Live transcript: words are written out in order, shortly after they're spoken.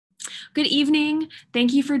Good evening.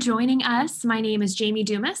 Thank you for joining us. My name is Jamie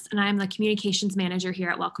Dumas, and I'm the Communications Manager here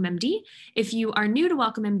at WellcomeMD. If you are new to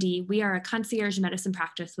WellcomeMD, we are a concierge medicine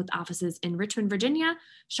practice with offices in Richmond, Virginia,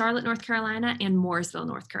 Charlotte, North Carolina, and Mooresville,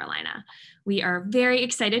 North Carolina. We are very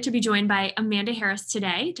excited to be joined by Amanda Harris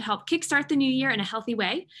today to help kickstart the new year in a healthy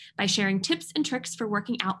way by sharing tips and tricks for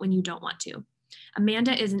working out when you don't want to.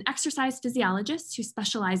 Amanda is an exercise physiologist who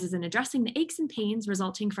specializes in addressing the aches and pains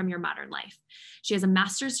resulting from your modern life. She has a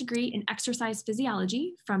master's degree in exercise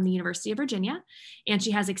physiology from the University of Virginia, and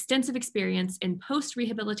she has extensive experience in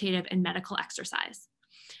post-rehabilitative and medical exercise.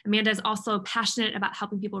 Amanda is also passionate about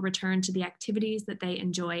helping people return to the activities that they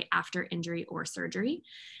enjoy after injury or surgery,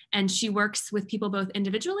 and she works with people both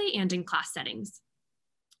individually and in class settings.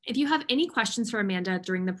 If you have any questions for Amanda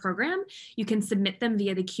during the program, you can submit them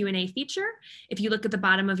via the Q&A feature. If you look at the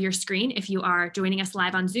bottom of your screen, if you are joining us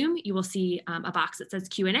live on Zoom, you will see a box that says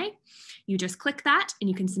Q&A. You just click that and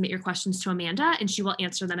you can submit your questions to Amanda and she will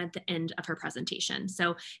answer them at the end of her presentation.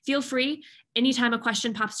 So feel free, anytime a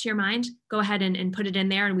question pops to your mind, go ahead and put it in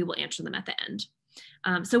there and we will answer them at the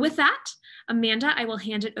end. So with that, Amanda, I will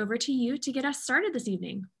hand it over to you to get us started this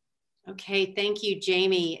evening. Okay, thank you,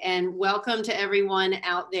 Jamie, and welcome to everyone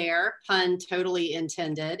out there, pun totally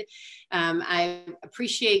intended. I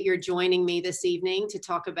appreciate your joining me this evening to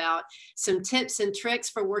talk about some tips and tricks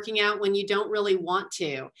for working out when you don't really want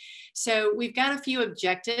to. So we've got a few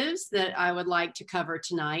objectives that I would like to cover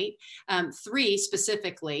tonight, three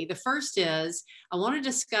specifically. The first is I want to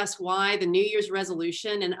discuss why the New Year's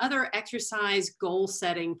resolution and other exercise goal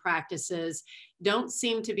setting practices don't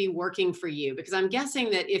seem to be working for you, because I'm guessing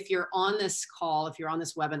that if you're on this call, if you're on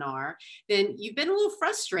this webinar, then you've been a little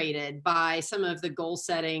frustrated by some of the goal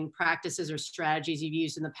setting practices or strategies you've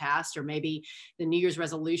used in the past, or maybe the New Year's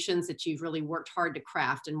resolutions that you've really worked hard to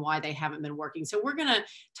craft and why they haven't been working. So we're going to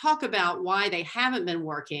talk about why they haven't been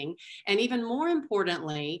working. And even more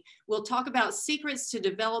importantly, we'll talk about secrets to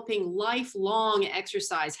developing lifelong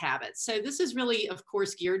exercise habits. So this is really, of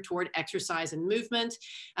course, geared toward exercise and movement,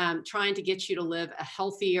 trying to get you to live a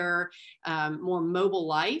healthier, more mobile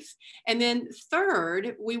life. And then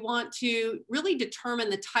third, we want to really determine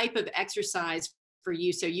the type of exercise for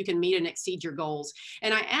you so you can meet and exceed your goals.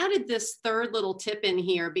 And I added this third little tip in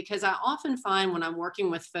here because I often find when I'm working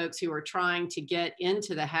with folks who are trying to get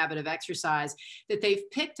into the habit of exercise that they've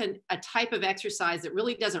picked a type of exercise that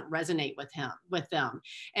really doesn't resonate with them.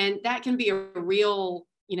 And that can be a real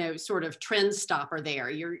sort of trend stopper there.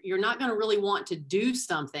 You're not going to really want to do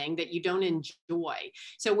something that you don't enjoy.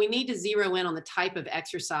 So we need to zero in on the type of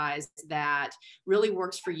exercise that really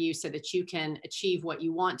works for you so that you can achieve what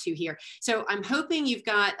you want to here. So I'm hoping you've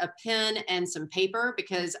got a pen and some paper,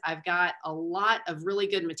 because I've got a lot of really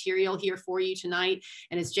good material here for you tonight.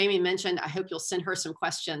 And as Jamie mentioned, I hope you'll send her some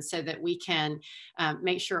questions so that we can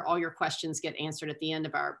make sure all your questions get answered at the end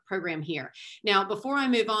of our program here. Now, before I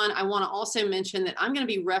move on, I want to also mention that I'm going to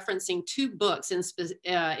be referencing two books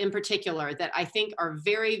in particular that I think are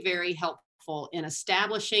very, very helpful in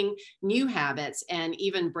establishing new habits and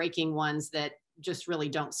even breaking ones that just really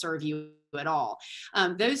don't serve you at all.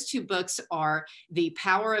 Those two books are The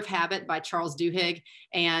Power of Habit by Charles Duhigg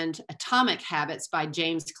and Atomic Habits by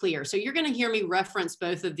James Clear. So you're going to hear me reference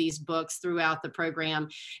both of these books throughout the program.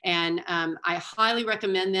 And I highly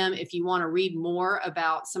recommend them if you want to read more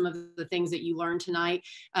about some of the things that you learned tonight.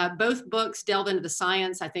 Both books delve into the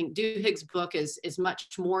science. I think Duhigg's book is much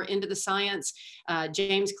more into the science.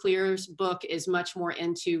 James Clear's book is much more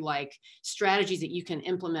into like strategies that you can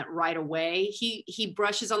implement right away. He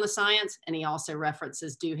brushes on the science, and he also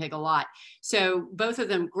references Duhigg a lot. So both of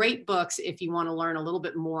them great books if you want to learn a little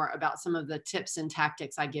bit more about some of the tips and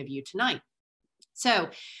tactics I give you tonight. So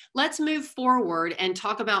let's move forward and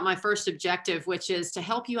talk about my first objective, which is to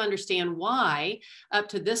help you understand why, up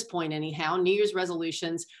to this point anyhow, New Year's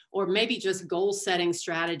resolutions or maybe just goal setting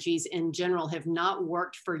strategies in general have not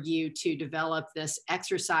worked for you to develop this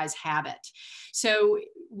exercise habit. So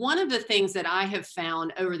one of the things that I have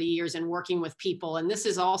found over the years in working with people, and this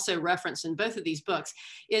is also referenced in both of these books,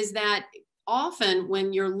 is that often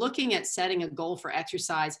when you're looking at setting a goal for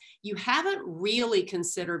exercise, you haven't really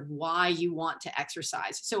considered why you want to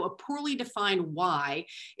exercise. So a poorly defined why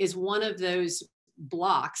is one of those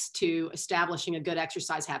blocks to establishing a good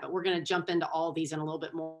exercise habit. We're going to jump into all these in a little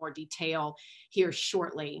bit more detail here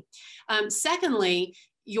shortly. Secondly,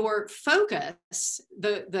 your focus,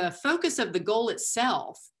 the focus of the goal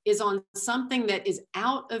itself is on something that is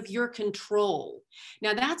out of your control.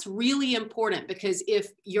 Now, that's really important, because if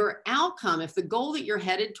your outcome, if the goal that you're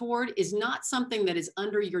headed toward is not something that is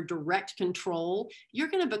under your direct control, you're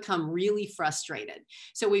going to become really frustrated.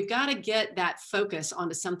 So we've got to get that focus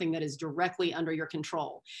onto something that is directly under your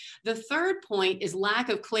control. The third point is lack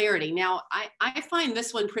of clarity. Now, I find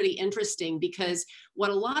this one pretty interesting, because what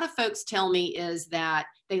a lot of folks tell me is that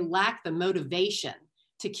they lack the motivation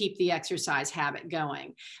to keep the exercise habit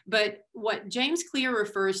going. But what James Clear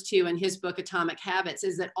refers to in his book, Atomic Habits,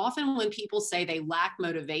 is that often when people say they lack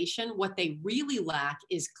motivation, what they really lack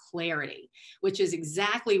is clarity, which is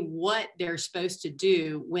exactly what they're supposed to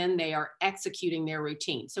do when they are executing their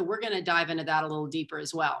routine. So we're going to dive into that a little deeper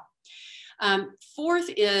as well. Fourth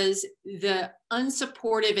is the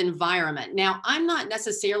unsupportive environment. Now, I'm not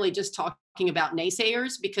necessarily just talking about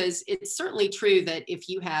naysayers, because it's certainly true that if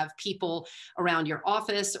you have people around your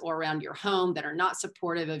office or around your home that are not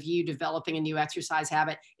supportive of you developing a new exercise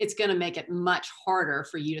habit, it's going to make it much harder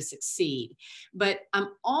for you to succeed. But I'm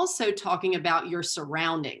also talking about your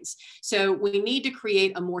surroundings. So we need to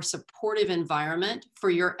create a more supportive environment for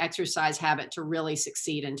your exercise habit to really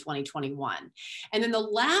succeed in 2021. And then the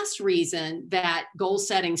last reason that goal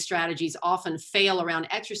setting strategies often fail around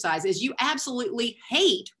exercise is you absolutely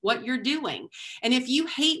hate what you're doing. And if you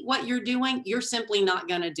hate what you're doing, you're simply not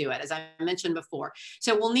going to do it, as I mentioned before.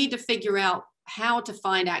 So we'll need to figure out how to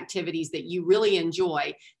find activities that you really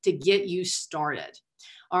enjoy to get you started.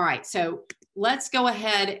 All right, so let's go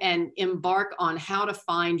ahead and embark on how to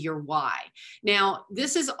find your why. Now,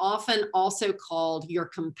 this is often also called your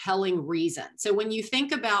compelling reason. So when you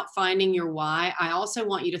think about finding your why, I also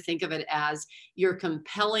want you to think of it as your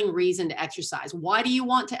compelling reason to exercise. Why do you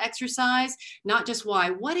want to exercise? Not just why.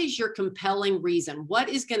 What is your compelling reason? What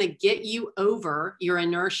is going to get you over your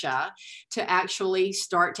inertia to actually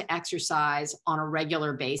start to exercise on a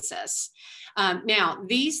regular basis? Now,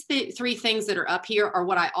 these three things that are up here are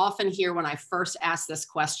what I often hear when I first ask this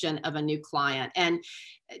question of a new client. And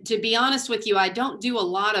to be honest with you, I don't do a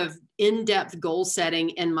lot of in-depth goal setting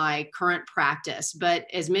in my current practice, but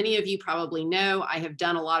as many of you probably know, I have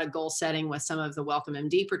done a lot of goal setting with some of the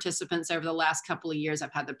WellcomeMD participants over the last couple of years.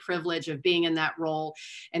 I've had the privilege of being in that role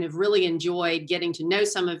and have really enjoyed getting to know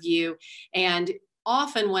some of you. And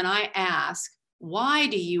often when I ask, why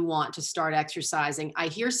do you want to start exercising? I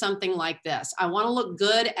hear something like this. I want to look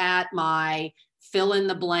good at my fill in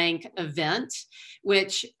the blank event,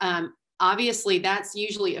 which obviously that's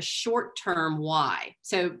usually a short-term why.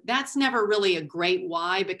 So that's never really a great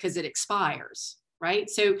why, because it expires, right?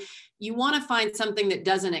 So you want to find something that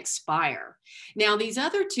doesn't expire. Now, these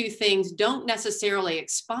other two things don't necessarily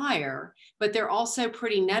expire, but they're also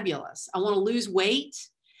pretty nebulous. I want to lose weight.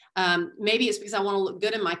 Maybe it's because I want to look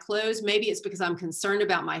good in my clothes. Maybe it's because I'm concerned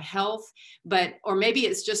about my health, or maybe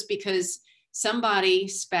it's just because somebody,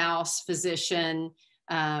 spouse, physician,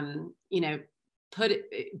 fill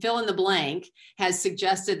in the blank, has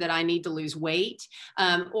suggested that I need to lose weight.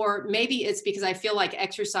 Or maybe it's because I feel like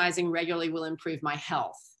exercising regularly will improve my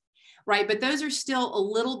health, right? But those are still a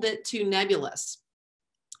little bit too nebulous.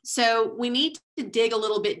 So we need to dig a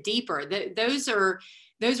little bit deeper. Those are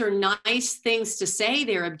nice things to say,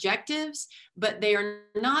 they're objectives, but they are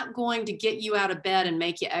not going to get you out of bed and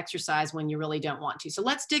make you exercise when you really don't want to. So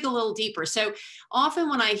let's dig a little deeper. So often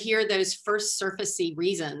when I hear those first surfacey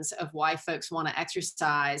reasons of why folks want to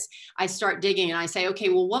exercise, I start digging and I say, okay,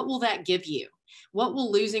 well, what will that give you? What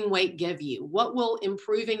will losing weight give you? What will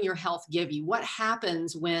improving your health give you? What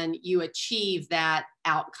happens when you achieve that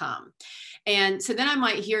outcome? And so then I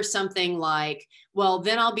might hear something like, well,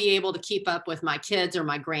 then I'll be able to keep up with my kids or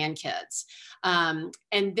my grandkids. And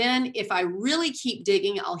then if I really keep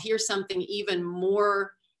digging, I'll hear something even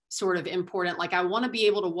more sort of important. Like, I want to be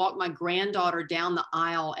able to walk my granddaughter down the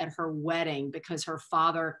aisle at her wedding because her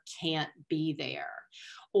father can't be there.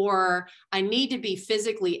 Or I need to be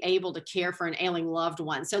physically able to care for an ailing loved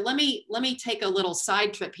one. So let me take a little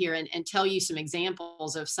side trip here and tell you some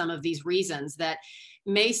examples of some of these reasons that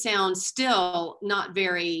may sound still not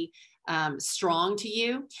very strong to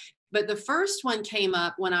you. But the first one came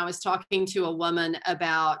up when I was talking to a woman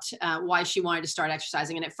about why she wanted to start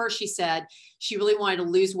exercising. And at first she said she really wanted to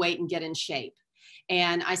lose weight and get in shape.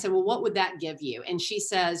 And I said, well, what would that give you? And she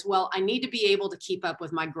says, well, I need to be able to keep up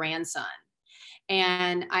with my grandson.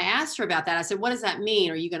 And I asked her about that. I said, what does that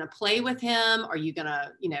mean? Are you going to play with him? Are you going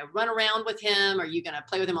to, run around with him? Are you going to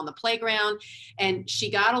play with him on the playground? And she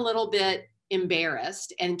got a little bit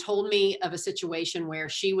embarrassed and told me of a situation where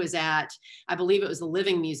she was at, I believe it was the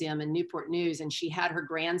Living Museum in Newport News, and she had her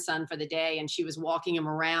grandson for the day and she was walking him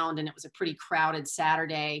around, and it was a pretty crowded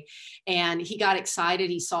Saturday, and he got excited.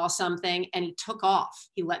 He saw something and he took off.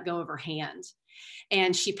 He let go of her hand.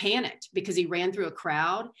 And she panicked because he ran through a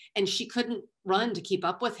crowd and she couldn't run to keep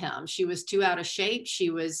up with him. She was too out of shape. She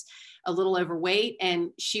was a little overweight, and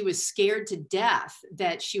she was scared to death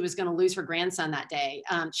that she was going to lose her grandson that day.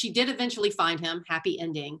 She did eventually find him, happy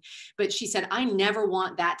ending, but she said, I never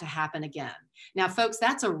want that to happen again. Now, folks,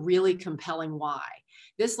 that's a really compelling why.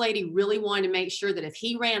 This lady really wanted to make sure that if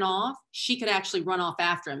he ran off, she could actually run off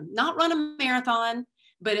after him, not run a marathon,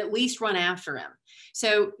 but at least run after him.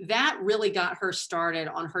 So that really got her started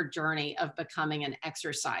on her journey of becoming an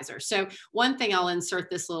exerciser. So one thing I'll insert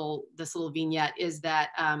this little vignette is that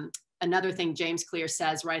another thing James Clear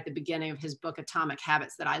says right at the beginning of his book, Atomic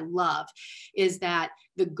Habits, that I love, is that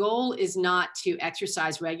the goal is not to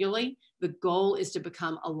exercise regularly. The goal is to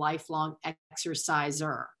become a lifelong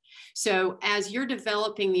exerciser. So as you're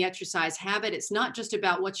developing the exercise habit, it's not just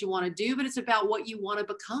about what you want to do, but it's about what you want to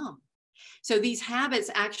become. So these habits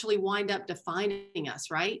actually wind up defining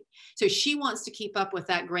us, right? So she wants to keep up with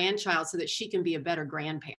that grandchild so that she can be a better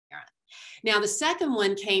grandparent. Now, the second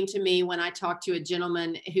one came to me when I talked to a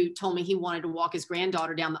gentleman who told me he wanted to walk his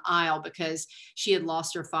granddaughter down the aisle because she had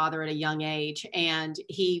lost her father at a young age. And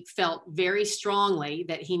he felt very strongly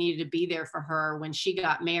that he needed to be there for her when she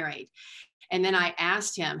got married. And then I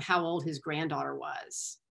asked him how old his granddaughter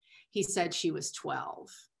was. He said she was 12.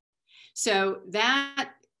 So that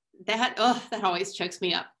always chokes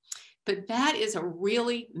me up. But that is a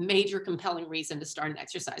really major, compelling reason to start an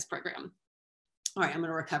exercise program. All right, I'm going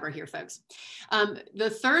to recover here, folks. The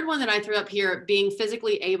third one that I threw up here, being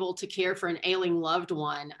physically able to care for an ailing loved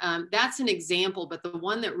one, that's an example, but the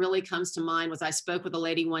one that really comes to mind was I spoke with a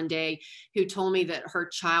lady one day who told me that her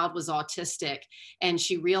child was autistic, and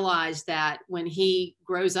she realized that when he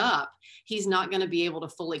grows up, he's not going to be able to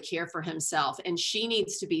fully care for himself, and she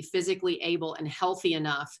needs to be physically able and healthy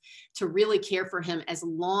enough to really care for him as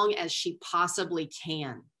long as she possibly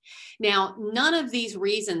can. Now, none of these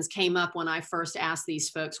reasons came up when I first asked these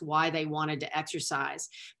folks why they wanted to exercise.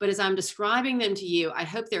 But as I'm describing them to you, I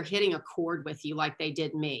hope they're hitting a chord with you like they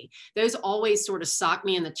did me. Those always sort of sock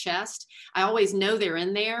me in the chest. I always know they're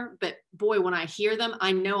in there, but boy, when I hear them,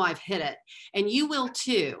 I know I've hit it. And you will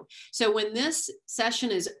too. So when this session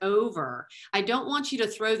is over, I don't want you to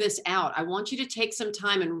throw this out. I want you to take some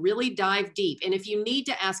time and really dive deep. And if you need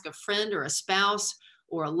to ask a friend or a spouse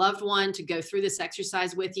or a loved one to go through this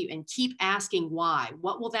exercise with you, and keep asking why.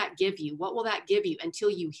 What will that give you? What will that give you? Until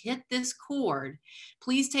you hit this chord,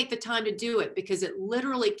 please take the time to do it, because it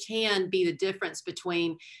literally can be the difference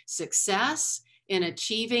between success in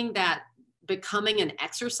achieving that, becoming an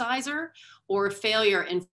exerciser, or failure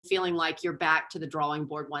in feeling like you're back to the drawing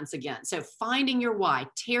board once again. So finding your why,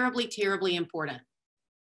 terribly, terribly important.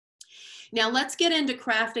 Now let's get into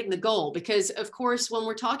crafting the goal, because of course, when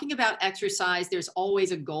we're talking about exercise, there's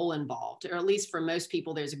always a goal involved, or at least for most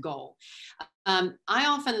people, there's a goal. I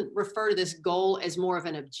often refer to this goal as more of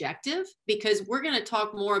an objective, because we're going to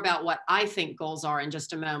talk more about what I think goals are in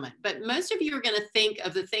just a moment. But most of you are going to think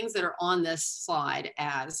of the things that are on this slide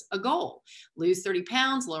as a goal: lose 30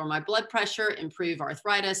 pounds, lower my blood pressure, improve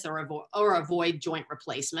arthritis, or avoid joint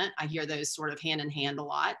replacement. I hear those sort of hand in hand a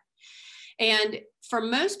lot. And for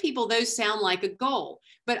most people, those sound like a goal.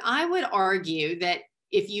 But I would argue that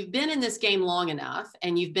if you've been in this game long enough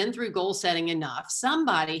and you've been through goal setting enough,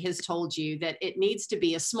 somebody has told you that it needs to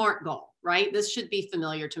be a SMART goal, right? This should be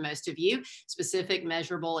familiar to most of you: specific,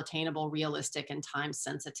 measurable, attainable, realistic, and time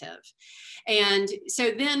sensitive. And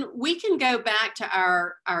so then we can go back to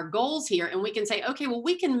our goals here, and we can say, okay, well,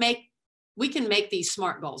 we can make these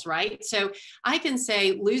SMART goals, right? So I can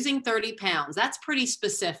say losing 30 pounds, that's pretty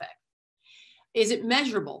specific. Is it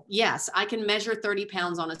measurable? Yes, I can measure 30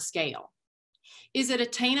 pounds on a scale. Is it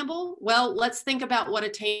attainable? Well, let's think about what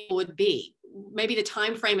attainable would be. Maybe the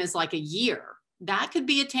time frame is like a year. That could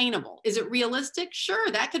be attainable. Is it realistic? Sure,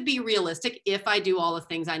 that could be realistic if I do all the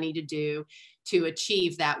things I need to do to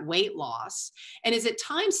achieve that weight loss. And is it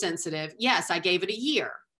time sensitive? Yes, I gave it a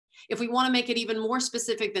year. If we want to make it even more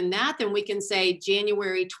specific than that, then we can say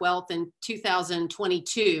January 12th in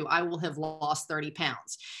 2022, I will have lost 30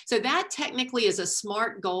 pounds. So that technically is a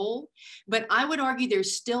SMART goal, but I would argue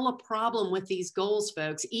there's still a problem with these goals,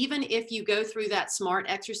 folks. Even if you go through that SMART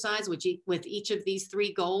exercise with each of these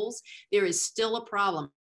three goals, there is still a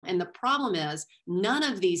problem. And the problem is none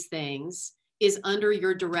of these things is under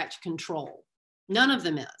your direct control. None of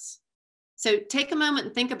them is. So take a moment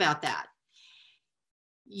and think about that.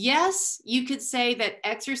 yes, you could say that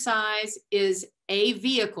exercise is a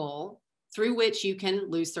vehicle through which you can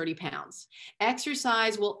lose 30 pounds.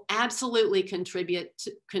 Exercise will absolutely contribute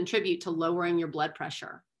to lowering your blood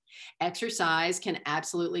pressure. Exercise can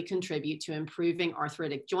absolutely contribute to improving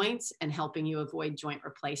arthritic joints and helping you avoid joint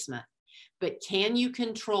replacement. But can you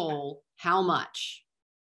control how much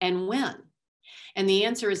and when? And the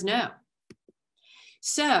answer is no.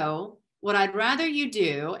 So what I'd rather you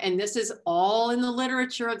do, and this is all in the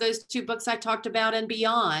literature of those 2 books I talked about and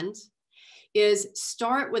beyond, is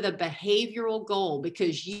start with a behavioral goal,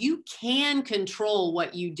 because you can control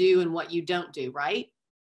what you do and what you don't do, right?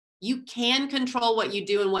 You can control what you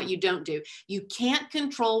do and what you don't do. You can't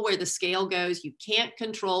control where the scale goes. You can't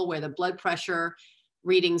control where the blood pressure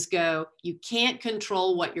readings go. You can't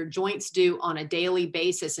control what your joints do on a daily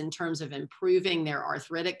basis in terms of improving their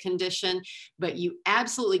arthritic condition, but you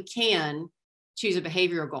absolutely can choose a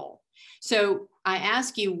behavioral goal. So I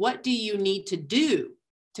ask you, what do you need to do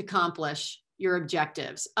to accomplish your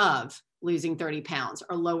objectives of losing 30 pounds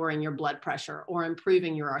or lowering your blood pressure or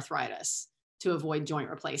improving your arthritis to avoid joint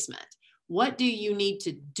replacement? What do you need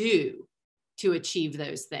to do to achieve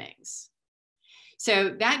those things?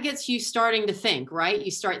 So that gets you starting to think, right?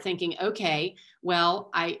 You start thinking, okay,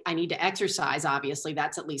 well, I need to exercise. Obviously,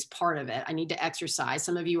 that's at least part of it. I need to exercise.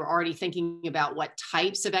 Some of you are already thinking about what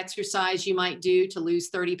types of exercise you might do to lose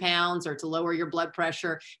 30 pounds or to lower your blood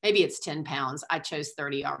pressure. Maybe it's 10 pounds. I chose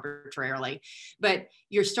 30 arbitrarily, but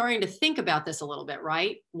you're starting to think about this a little bit,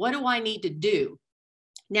 right? What do I need to do?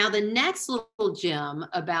 Now, the next little gem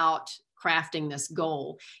about crafting this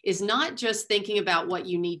goal is not just thinking about what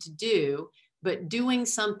you need to do, but doing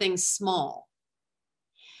something small.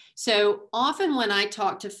 So often when I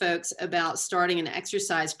talk to folks about starting an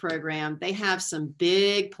exercise program, they have some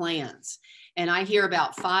big plans. And I hear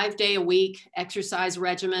about 5-day-a-week exercise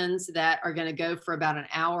regimens that are going to go for about an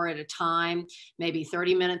hour at a time, maybe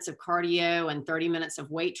 30 minutes of cardio and 30 minutes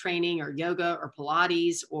of weight training or yoga or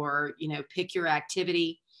Pilates, or, pick your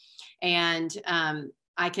activity. And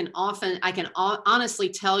I can honestly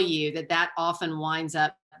tell you that often winds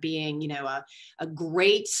up being, a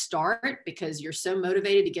great start, because you're so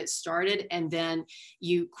motivated to get started. And then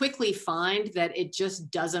you quickly find that it just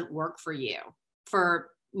doesn't work for you for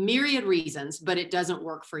myriad reasons, but it doesn't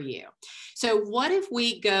work for you. So what if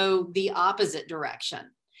we go the opposite direction?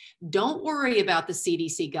 Don't worry about the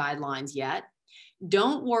CDC guidelines yet.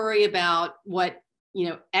 Don't worry about what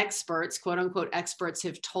experts, quote unquote experts,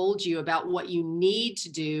 have told you about what you need to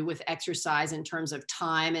do with exercise in terms of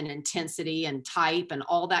time and intensity and type and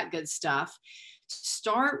all that good stuff.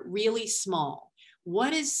 Start really small.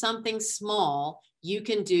 What is something small you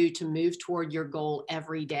can do to move toward your goal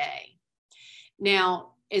every day?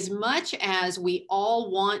 Now, as much as we all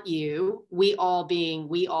want you, we all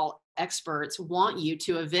experts want you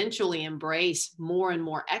to eventually embrace more and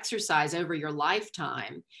more exercise over your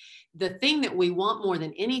lifetime, the thing that we want more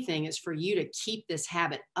than anything is for you to keep this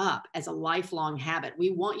habit up as a lifelong habit.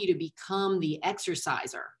 We want you to become the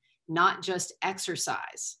exerciser, not just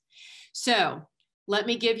exercise. So let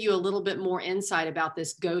me give you a little bit more insight about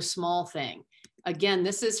this go small thing. Again,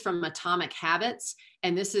 this is from Atomic Habits,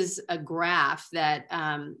 and this is a graph that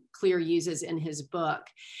Clear uses in his book.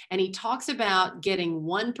 And he talks about getting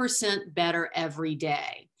 1% better every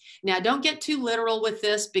day. Now, don't get too literal with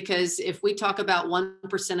this, because if we talk about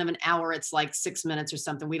 1% of an hour, it's like 6 minutes or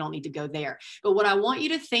something. We don't need to go there. But what I want you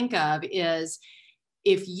to think of is,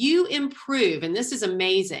 if you improve, and this is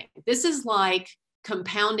amazing, this is like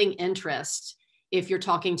compounding interest. If you're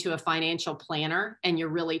talking to a financial planner and you're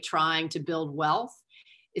really trying to build wealth,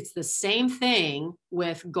 it's the same thing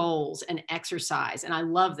with goals and exercise. And I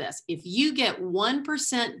love this. If you get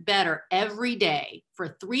 1% better every day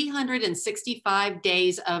for 365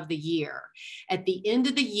 days of the year, at the end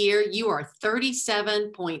of the year, you are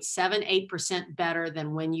 37.78% better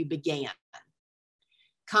than when you began.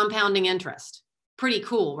 Compounding interest. Pretty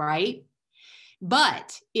cool, right?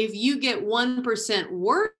 But if you get 1%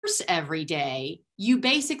 worse every day, you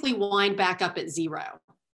basically wind back up at zero.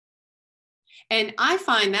 And I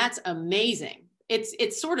find that's amazing.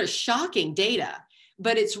 It's sort of shocking data,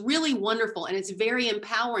 but it's really wonderful. And it's very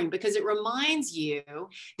empowering, because it reminds you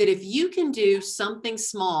that if you can do something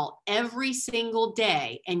small every single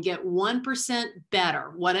day and get 1%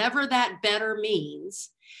 better, whatever that better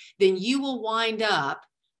means, then you will wind up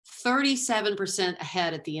 37%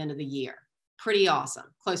 ahead at the end of the year. Pretty awesome.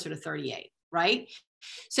 Closer to 38, right?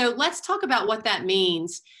 So let's talk about what that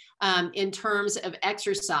means in terms of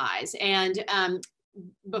exercise. And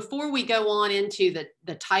before we go on into the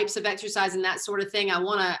types of exercise and that sort of thing, I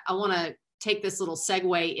want to take this little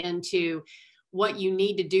segue into what you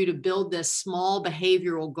need to do to build this small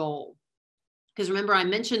behavioral goal. Because remember, I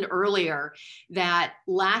mentioned earlier that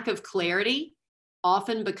lack of clarity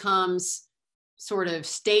often becomes sort of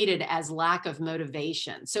stated as lack of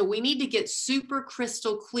motivation. So we need to get super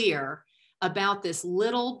crystal clear about this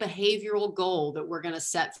little behavioral goal that we're going to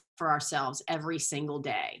set for ourselves every single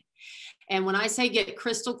day. And when I say get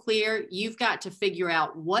crystal clear, you've got to figure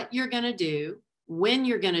out what you're going to do, when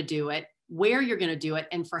you're going to do it, where you're going to do it,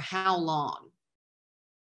 and for how long.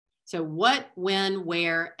 So what, when,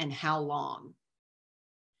 where, and how long.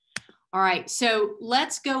 All right, so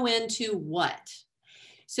let's go into what.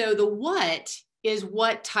 So the what is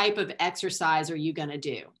what type of exercise are you going to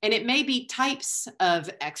do? And it may be types of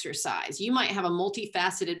exercise. You might have a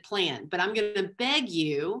multifaceted plan, but I'm going to beg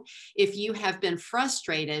you, if you have been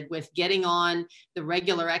frustrated with getting on the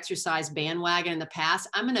regular exercise bandwagon in the past,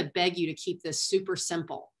 I'm going to beg you to keep this super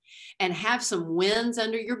simple and have some wins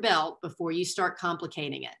under your belt before you start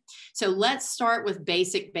complicating it. So let's start with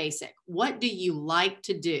basic. What do you like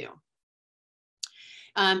to do?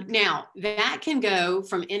 Now, that can go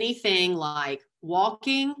from anything like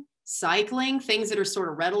walking, cycling, things that are sort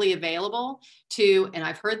of readily available, to, and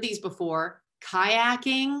I've heard these before,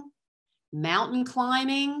 kayaking, mountain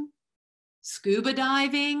climbing, scuba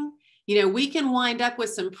diving. You know, we can wind up with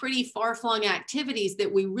some pretty far-flung activities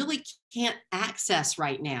that we really can't access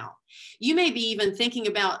right now. You may be even thinking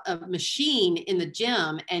about a machine in the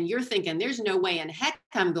gym and you're thinking, there's no way in heck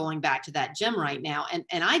I'm going back to that gym right now.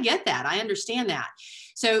 And I get that. I understand that.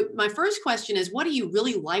 So my first question is, what do you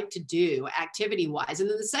really like to do activity-wise? And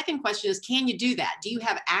then the second question is, can you do that? Do you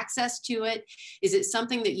have access to it? Is it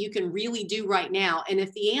something that you can really do right now? And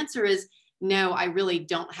if the answer is, no, I really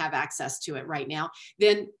don't have access to it right now,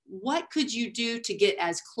 then what could you do to get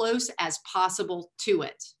as close as possible to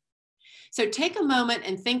it? So take a moment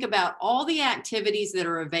and think about all the activities that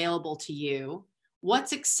are available to you,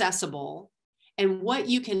 what's accessible, and what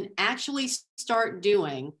you can actually start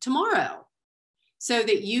doing tomorrow so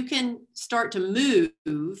that you can start to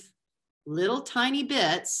move little tiny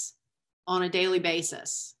bits on a daily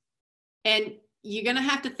basis. And you're going to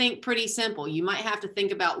have to think pretty simple. You might have to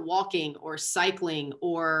think about walking or cycling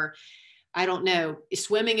or, I don't know,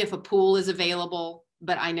 swimming if a pool is available,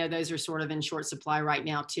 but I know those are sort of in short supply right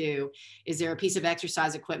now too. Is there a piece of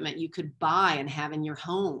exercise equipment you could buy and have in your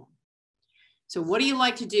home? So what do you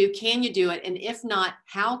like to do? Can you do it? And if not,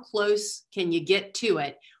 how close can you get to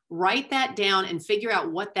it? Write that down and figure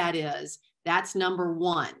out what that is. That's number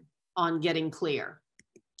one on getting clear.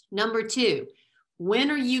 Number two,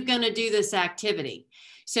 when are you going to do this activity?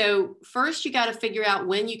 So first, you got to figure out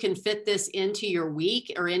when you can fit this into your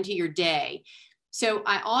week or into your day. So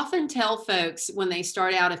I often tell folks when they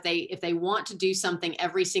start out, if they want to do something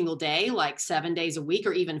every single day, like 7 days a week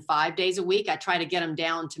or even 5 days a week, I try to get them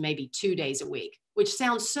down to maybe 2 days a week, which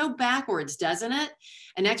sounds so backwards, doesn't it?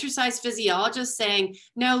 An exercise physiologist saying,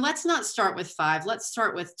 no, let's not start with 5, let's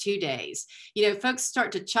start with 2 days. You know, folks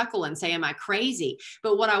start to chuckle and say, am I crazy?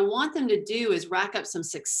 But what I want them to do is rack up some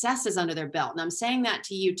successes under their belt. And I'm saying that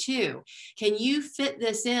to you too. Can you fit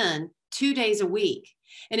this in 2 days a week?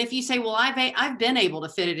 And if you say, well, I've been able to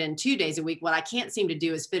fit it in 2 days a week, what I can't seem to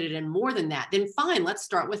do is fit it in more than that, then fine, let's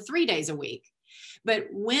start with 3 days a week. But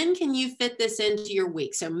when can you fit this into your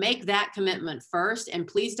week? So make that commitment first, and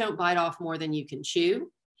please don't bite off more than you can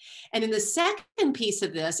chew. And then the second piece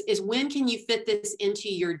of this is, when can you fit this into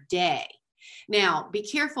your day? Now, be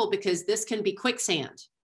careful, because this can be quicksand.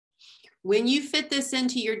 When you fit this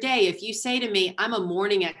into your day, if you say to me, I'm a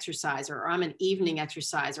morning exerciser, or I'm an evening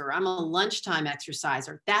exerciser, or I'm a lunchtime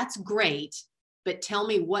exerciser, that's great, but tell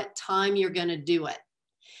me what time you're going to do it.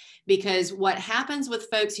 Because what happens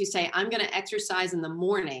with folks who say, I'm going to exercise in the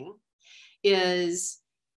morning is,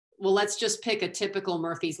 well, let's just pick a typical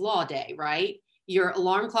Murphy's Law day, right? Your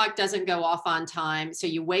alarm clock doesn't go off on time. So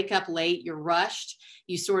you wake up late, you're rushed,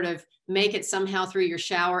 you sort of make it somehow through your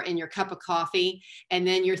shower and your cup of coffee. And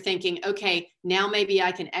then you're thinking, okay, now maybe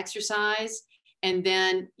I can exercise. And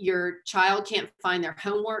then your child can't find their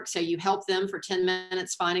homework. So you help them for 10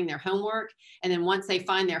 minutes finding their homework. And then once they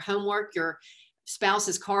find their homework, your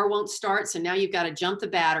spouse's car won't start. So now you've got to jump the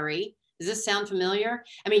battery. Does this sound familiar?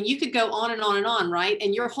 I mean, you could go on and on and on, right?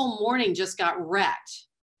 And your whole morning just got wrecked.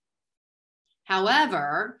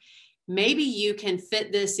 However, maybe you can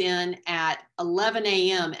fit this in at 11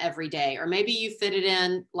 a.m. every day, or maybe you fit it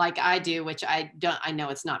in like I do, which I know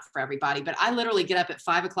it's not for everybody, but I literally get up at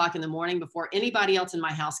 5 o'clock in the morning before anybody else in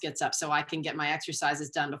my house gets up, so I can get my exercises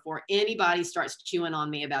done before anybody starts chewing on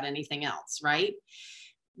me about anything else, right?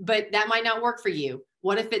 But that might not work for you.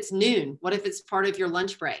 What if it's noon? What if it's part of your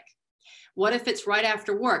lunch break? What if it's right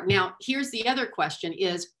after work? Now, here's the other question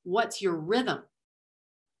is, what's your rhythm?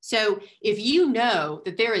 So if you know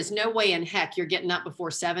that there is no way in heck you're getting up before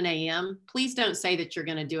 7 a.m., please don't say that you're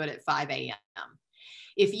going to do it at 5 a.m.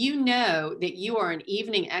 If you know that you are an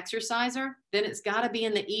evening exerciser, then it's got to be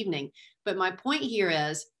in the evening. But my point here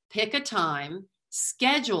is pick a time,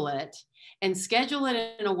 schedule it, and schedule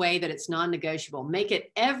it in a way that it's non-negotiable. Make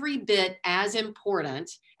it every bit as important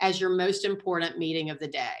as your most important meeting of the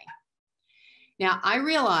day. Now, I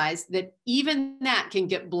realize that even that can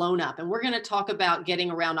get blown up, and we're going to talk about getting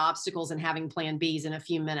around obstacles and having plan Bs in a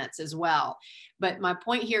few minutes as well. But my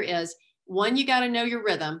point here is, one, you got to know your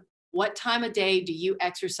rhythm. What time of day do you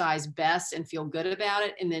exercise best and feel good about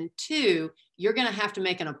it? And then two, you're going to have to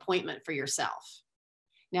make an appointment for yourself.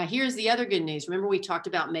 Now, here's the other good news. Remember, we talked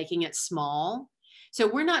about making it small. So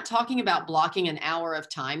we're not talking about blocking an hour of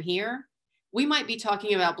time here. We might be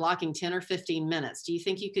talking about blocking 10 or 15 minutes. Do you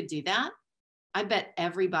think you could do that? I bet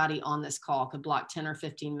everybody on this call could block 10 or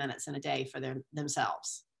 15 minutes in a day for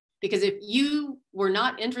themselves. Because if you were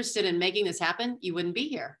not interested in making this happen, you wouldn't be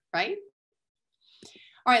here, right?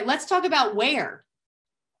 All right, let's talk about where.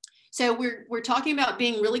 So we're talking about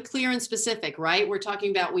being really clear and specific, right? We're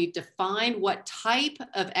talking about we've defined what type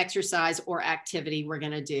of exercise or activity we're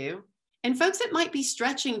going to do. And folks, it might be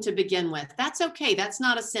stretching to begin with. That's okay. That's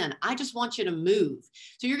not a sin. I just want you to move.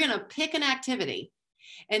 So you're going to pick an activity.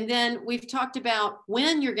 And then we've talked about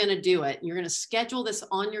when you're going to do it. You're going to schedule this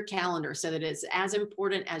on your calendar so that it's as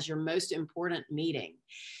important as your most important meeting.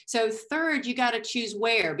 So third, you got to choose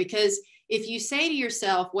where, because if you say to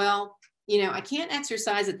yourself, well, you know, I can't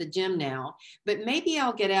exercise at the gym now, but maybe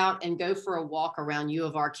I'll get out and go for a walk around U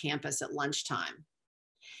of R campus at lunchtime.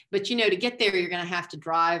 But, you know, to get there, you're going to have to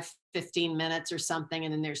drive 15 minutes or something.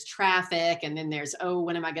 And then there's traffic. And then there's, oh,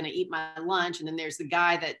 when am I going to eat my lunch? And then there's the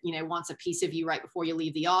guy that, you know, wants a piece of you right before you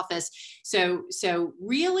leave the office. So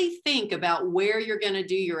really think about where you're going to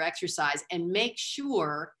do your exercise and make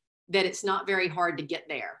sure that it's not very hard to get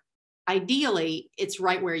there. Ideally, it's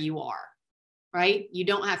right where you are. Right? You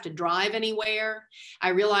don't have to drive anywhere. I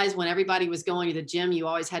realized when everybody was going to the gym, you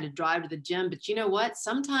always had to drive to the gym. But you know what?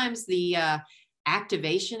 Sometimes the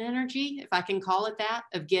activation energy, if I can call it that,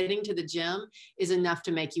 of getting to the gym is enough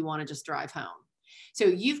to make you want to just drive home. So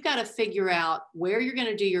you've got to figure out where you're going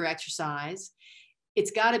to do your exercise. It's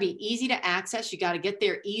got to be easy to access. You got to get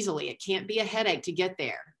there easily. It can't be a headache to get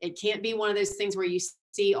there. It can't be one of those things where you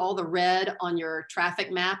see all the red on your traffic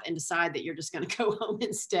map and decide that you're just going to go home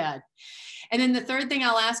instead. And then the third thing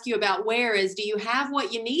I'll ask you about where is, do you have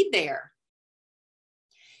what you need there?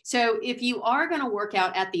 So if you are going to work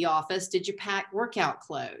out at the office, did you pack workout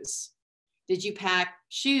clothes? Did you pack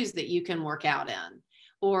shoes that you can work out in?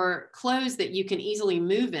 Or clothes that you can easily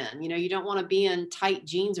move in? You know, you don't want to be in tight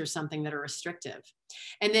jeans or something that are restrictive.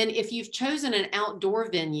 And then if you've chosen an outdoor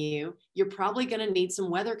venue, you're probably going to need some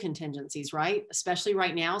weather contingencies, right? Especially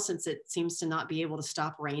right now, since it seems to not be able to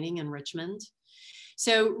stop raining in Richmond.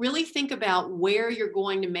 So really think about where you're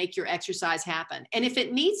going to make your exercise happen. And if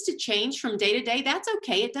it needs to change from day to day, that's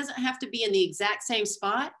okay. It doesn't have to be in the exact same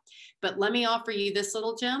spot. But let me offer you this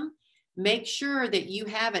little gem. Make sure that you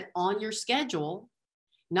have it on your schedule,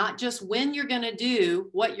 not just when you're going to do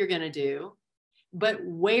what you're going to do, but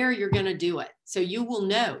where you're going to do it. So you will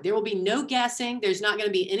know. There will be no guessing. There's not going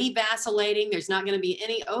to be any vacillating. There's not going to be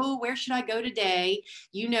any, oh, where should I go today?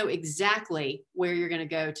 You know exactly where you're going to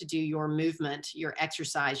go to do your movement, your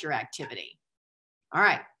exercise, your activity. All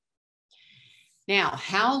right. Now,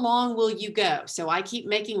 how long will you go? So I keep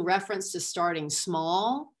making reference to starting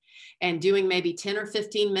small and doing maybe 10 or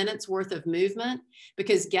 15 minutes worth of movement,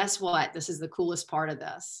 because guess what? This is the coolest part of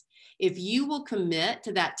this. If you will commit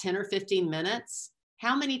to that 10 or 15 minutes,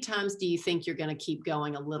 how many times do you think you're going to keep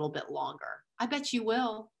going a little bit longer? I bet you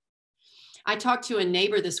will. I talked to a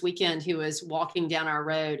neighbor this weekend who was walking down our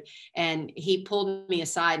road, and he pulled me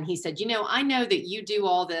aside and he said, you know, I know that you do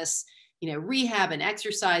all this, you know, rehab and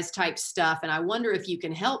exercise type stuff, and I wonder if you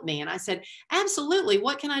can help me. And I said, absolutely.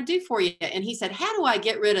 What can I do for you? And he said, how do I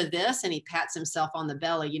get rid of this? And he pats himself on the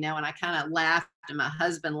belly, you know, and I kind of laughed, and my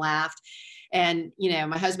husband laughed. And, you know,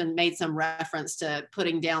 my husband made some reference to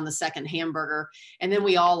putting down the second hamburger, and then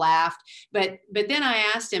we all laughed. But then I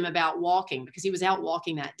asked him about walking, because he was out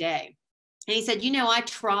walking that day. And he said, you know, I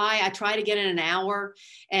try to get in an hour.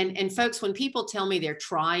 And folks, when people tell me they're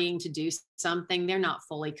trying to do something, they're not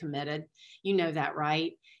fully committed. You know that,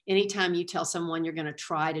 right? Anytime you tell someone you're going to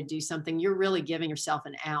try to do something, you're really giving yourself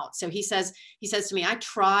an out. So he says to me, I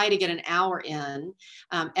try to get an hour in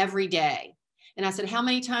every day. And I said, how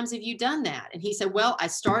many times have you done that? And he said, well, I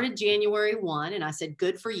started January 1. And I said,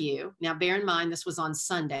 good for you. Now, bear in mind, this was on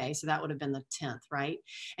Sunday. So that would have been the 10th, right?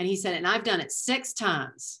 And he said, and I've done it 6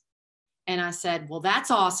 times. And I said, well,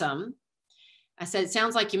 that's awesome. I said, it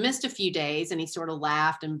sounds like you missed a few days. And he sort of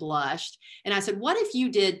laughed and blushed. And I said, what if you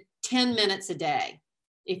did 10 minutes a day?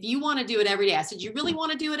 If you want to do it every day. I said, you really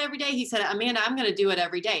want to do it every day? He said, Amanda, I'm going to do it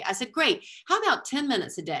every day. I said, great. How about 10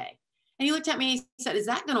 minutes a day? And he looked at me and he said, is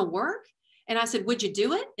that going to work? And I said, would you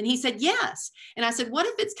do it? And he said, yes. And I said, what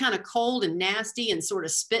if it's kind of cold and nasty and sort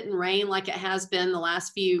of spit and rain like it has been the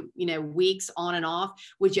last few, weeks on and off?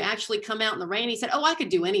 Would you actually come out in the rain? He said, oh, I could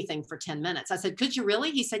do anything for 10 minutes. I said, could you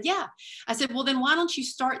really? He said, yeah. I said, well, then why don't you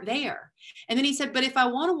start there? And then he said, but if I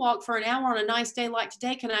want to walk for an hour on a nice day like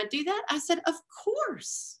today, can I do that? I said, of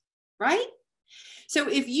course, right? So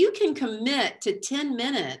if you can commit to 10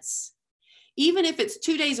 minutes, even if it's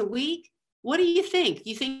 2 days a week, what do you think?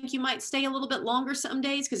 You think you might stay a little bit longer some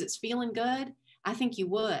days because it's feeling good? I think you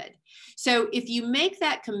would. So if you make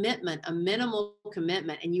that commitment, a minimal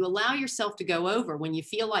commitment, and you allow yourself to go over when you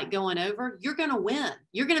feel like going over, you're going to win.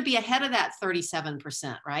 You're going to be ahead of that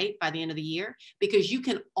 37%, right? By the end of the year, because you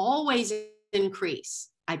can always increase.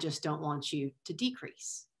 I just don't want you to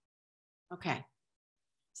decrease. Okay.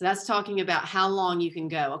 So that's talking about how long you can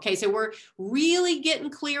go. Okay. So we're really getting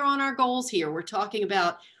clear on our goals here. We're talking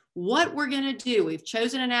about what we're going to do. We've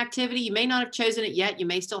chosen an activity. You may not have chosen it yet. You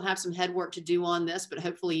may still have some head work to do on this, but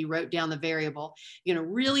hopefully you wrote down the variable. You're going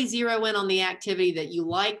to really zero in on the activity that you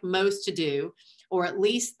like most to do, or at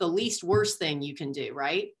least the least worst thing you can do,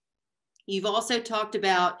 right? You've also talked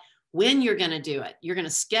about when you're going to do it. You're going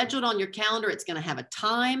to schedule it on your calendar. It's going to have a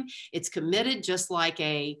time. It's committed, just like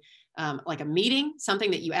a meeting,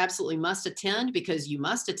 something that you absolutely must attend because you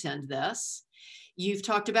must attend this. You've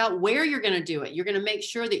talked about where you're going to do it. You're going to make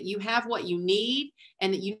sure that you have what you need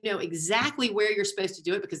and that you know exactly where you're supposed to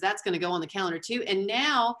do it, because that's going to go on the calendar too. And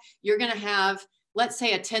now you're going to have, let's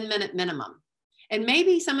say, a 10-minute minimum. And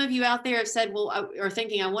maybe some of you out there have said, well, or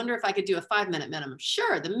thinking, I wonder if I could do a 5-minute minimum.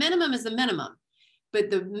 Sure, the minimum is the minimum,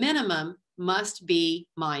 but the minimum must be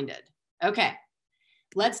minded. Okay,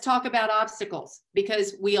 let's talk about obstacles,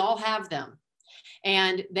 because we all have them.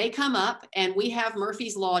 And they come up, and we have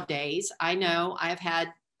Murphy's Law days. I know I've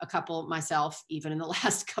had a couple myself, even in the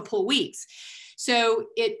last couple of weeks. So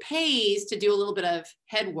it pays to do a little bit of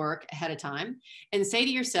head work ahead of time and say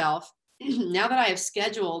to yourself, now that I have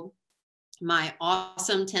scheduled my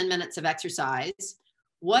awesome 10 minutes of exercise,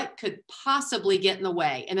 what could possibly get in the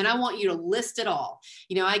way? And then I want you to list it all.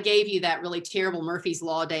 I gave you that really terrible Murphy's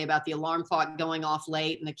Law day about the alarm clock going off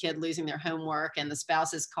late and the kid losing their homework and the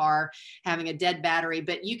spouse's car having a dead battery.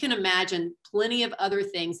 But you can imagine plenty of other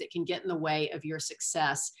things that can get in the way of your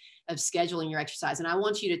success of scheduling your exercise. And I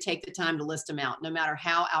want you to take the time to list them out, no matter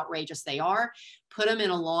how outrageous they are. Put them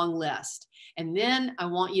in a long list. And then I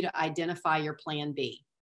want you to identify your plan B.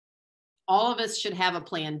 All of us should have a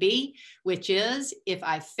plan B, which is, if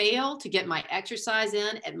I fail to get my exercise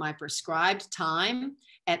in at my prescribed time,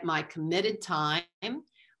 at my committed time,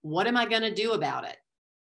 what am I going to do about it?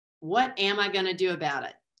 What am I going to do about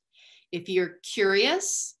it? If you're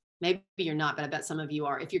curious, maybe you're not, but I bet some of you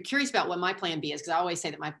are. If you're curious about what my plan B is, because I always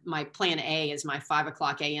say that my plan A is my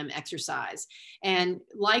 5:00 a.m. exercise. And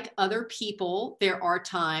like other people, there are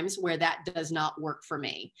times where that does not work for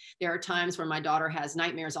me. There are times where my daughter has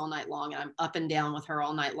nightmares all night long, and I'm up and down with her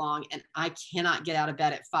all night long, and I cannot get out of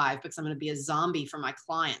bed at 5 because I'm going to be a zombie for my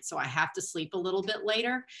client. So I have to sleep a little bit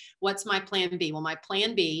later. What's my plan B? Well, my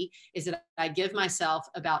plan B is that I give myself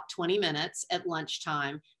about 20 minutes at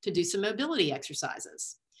lunchtime to do some mobility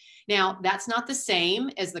exercises. Now, that's not the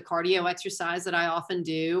same as the cardio exercise that I often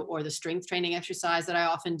do or the strength training exercise that I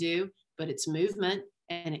often do, but it's movement,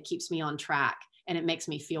 and it keeps me on track, and it makes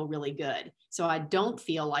me feel really good. So I don't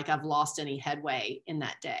feel like I've lost any headway in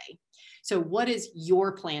that day. So what is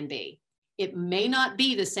your plan B? It may not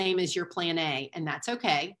be the same as your plan A, and that's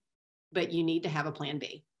okay, but you need to have a plan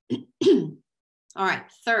B. All right,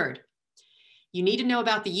 third, you need to know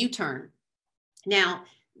about the U-turn. Now,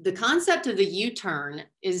 the concept of the U-turn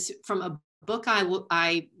is from a book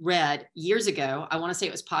I read years ago. I want to say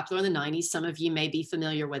it was popular in the 90s. Some of you may be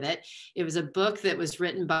familiar with it. It was a book that was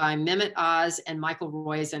written by Mehmet Oz and Michael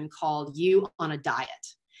Roizen called You on a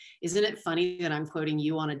Diet. Isn't it funny that I'm quoting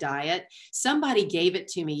You on a Diet? Somebody gave it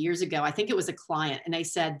to me years ago. I think it was a client, and they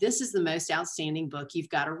said, this is the most outstanding book. You've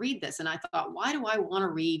got to read this. And I thought, why do I want to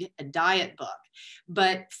read a diet book?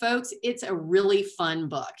 But folks, it's a really fun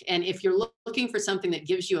book. And if you're looking for something that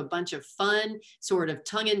gives you a bunch of fun, sort of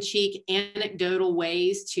tongue-in-cheek, anecdotal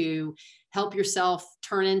ways to help yourself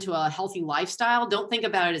turn into a healthy lifestyle, don't think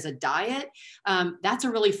about it as a diet. That's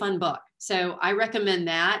a really fun book. So I recommend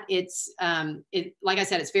that. It's, like I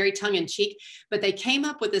said, it's very tongue in cheek, but they came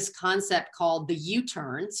up with this concept called the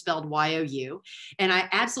U-turn, spelled Y-O-U. And I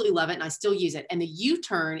absolutely love it. And I still use it. And the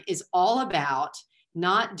U-turn is all about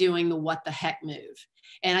not doing the what the heck move.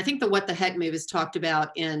 And I think the what the heck move is talked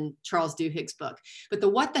about in Charles Duhigg's book. But the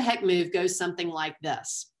what the heck move goes something like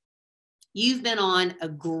this. You've been on a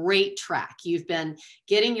great track. You've been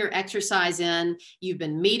getting your exercise in. You've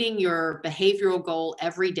been meeting your behavioral goal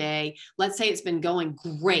every day. Let's say it's been going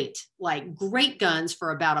great, like great guns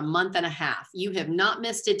for about a month and a half. You have not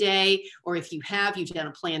missed a day, or if you have, you've done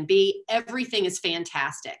a plan B. Everything is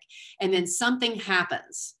fantastic. And then something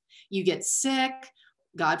happens. You get sick.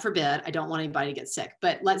 God forbid, I don't want anybody to get sick,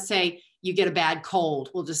 but let's say you get a bad cold.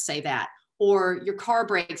 We'll just say that. Or your car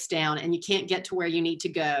breaks down and you can't get to where you need to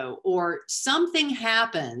go, or something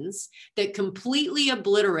happens that completely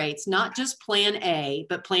obliterates not just plan A,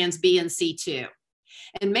 but plans B and C too.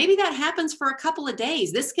 And maybe that happens for a couple of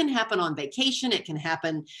days. This can happen on vacation. It can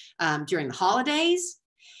happen during the holidays,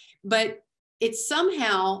 but it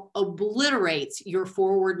somehow obliterates your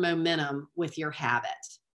forward momentum with your habit.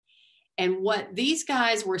 And what these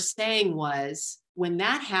guys were saying was, when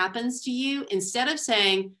that happens to you, instead of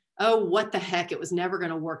saying, oh, what the heck, it was never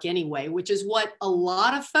going to work anyway, which is what a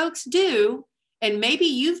lot of folks do. And maybe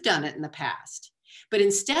you've done it in the past. But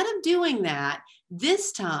instead of doing that,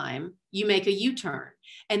 this time you make a U-turn.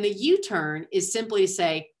 And the U-turn is simply to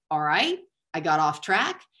say, all right, I got off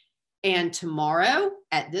track. And tomorrow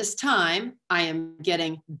at this time, I am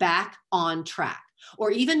getting back on track.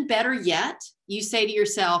 Or even better yet, you say to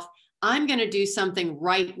yourself, I'm going to do something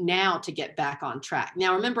right now to get back on track.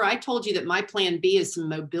 Now, remember, I told you that my plan B is some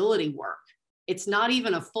mobility work. It's not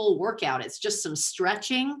even a full workout. It's just some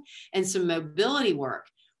stretching and some mobility work.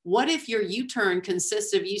 What if your U-turn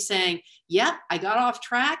consists of you saying, yep, I got off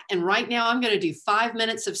track, and right now I'm going to do 5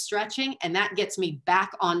 minutes of stretching, and that gets me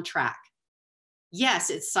back on track. Yes,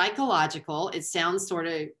 it's psychological. It sounds sort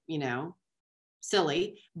of,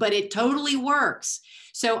 silly, but it totally works.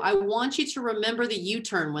 So I want you to remember the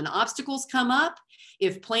U-turn. When obstacles come up,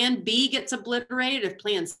 if plan B gets obliterated, if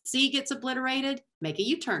plan C gets obliterated, make a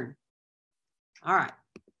U-turn. All right.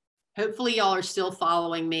 Hopefully y'all are still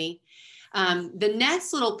following me. The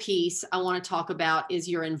next little piece I want to talk about is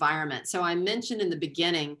your environment. So I mentioned in the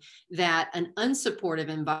beginning that an unsupportive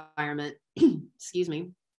environment, excuse me,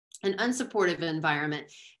 an unsupportive environment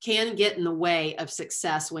can get in the way of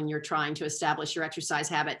success when you're trying to establish your exercise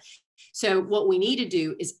habit. So what we need to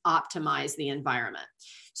do is optimize the environment.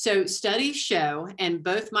 So studies show, and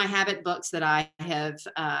both my habit books that I have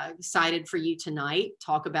cited for you tonight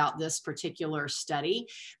talk about this particular study,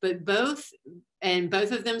 but both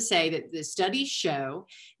of them say that the studies show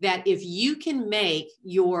that if you can make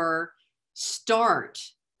your start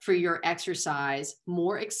for your exercise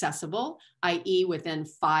more accessible, i.e. within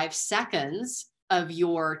 5 seconds of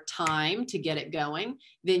your time to get it going,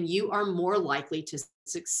 then you are more likely to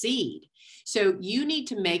succeed. So you need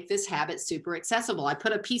to make this habit super accessible. I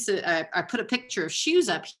put a picture of shoes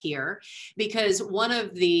up here because one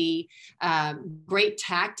of the great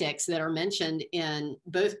tactics that are mentioned in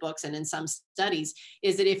both books and in some studies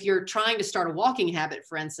is that if you're trying to start a walking habit,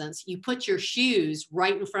 for instance, you put your shoes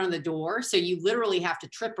right in front of the door. So you literally have to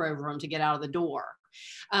trip over them to get out of the door.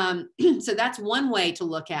 So that's one way to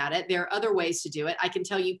look at it. There are other ways to do it. I can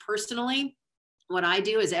tell you personally, what I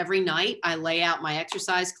do is every night I lay out my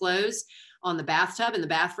exercise clothes on the bathtub in the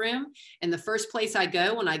bathroom. And the first place I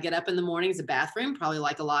go when I get up in the morning is the bathroom, probably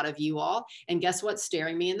like a lot of you all. And guess what's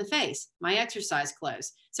staring me in the face? My exercise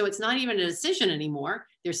clothes. So it's not even a decision anymore.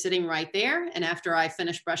 They're sitting right there. And after I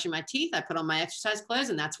finish brushing my teeth, I put on my exercise clothes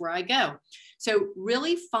and that's where I go. So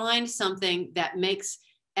really find something that makes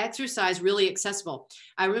exercise really accessible.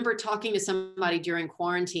 I remember talking to somebody during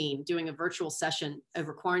quarantine, doing a virtual session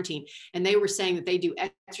over quarantine, and they were saying that they do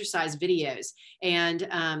exercise videos, and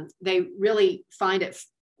they really find it,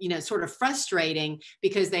 sort of frustrating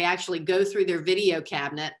because they actually go through their video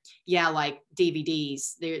cabinet. Yeah, like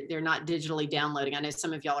DVDs, they're not digitally downloading. I know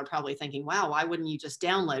some of y'all are probably thinking, wow, why wouldn't you just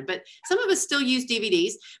download? But some of us still use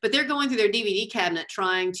DVDs, but they're going through their DVD cabinet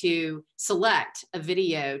trying to select a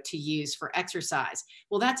video to use for exercise.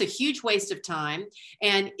 Well, that's a huge waste of time.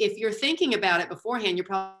 And if you're thinking about it beforehand, you're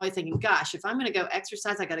probably thinking, gosh, if I'm going to go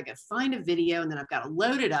exercise, I got to go find a video and then I've got to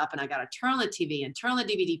load it up and I got to turn on the TV and turn on the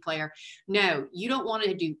DVD player. No, you don't want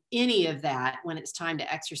to do any of that when it's time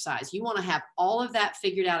to exercise. You want to have all of that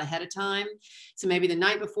figured out ahead of time. So maybe the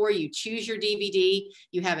night before you choose your DVD,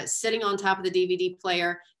 you have it sitting on top of the DVD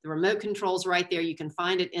player, the remote control's right there. You can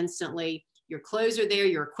find it instantly. Your clothes are there,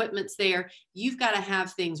 your equipment's there. You've got to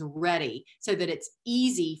have things ready so that it's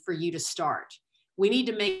easy for you to start. We need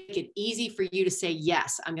to make it easy for you to say,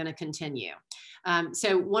 yes, I'm going to continue.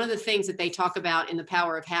 So one of the things that they talk about in the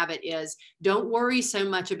power of habit is don't worry so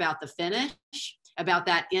much about the finish, about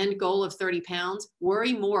that end goal of 30 pounds.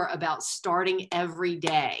 Worry more about starting every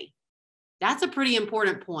day. That's a pretty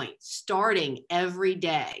important point, starting every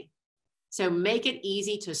day. So make it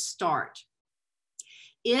easy to start.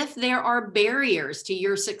 If there are barriers to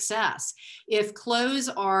your success, if clothes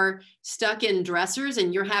are stuck in dressers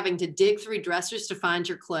and you're having to dig through dressers to find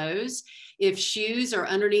your clothes, if shoes are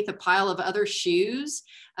underneath a pile of other shoes,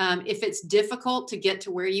 if it's difficult to get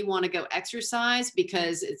to where you want to go exercise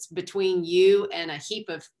because it's between you and a heap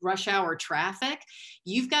of rush hour traffic,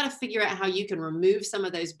 you've got to figure out how you can remove some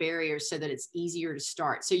of those barriers so that it's easier to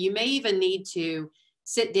start. So you may even need to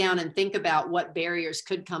sit down and think about what barriers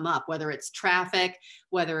could come up, whether it's traffic,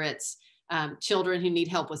 whether it's children who need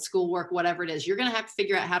help with schoolwork, whatever it is. You're going to have to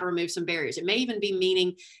figure out how to remove some barriers. It may even be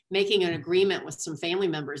meaning making an agreement with some family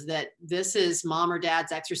members that this is mom or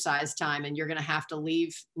dad's exercise time, and you're going to have to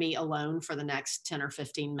leave me alone for the next 10 or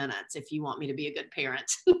 15 minutes if you want me to be a good parent.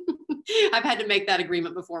 I've had to make that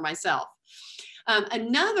agreement before myself.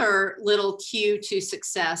 Another little cue to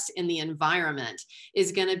success in the environment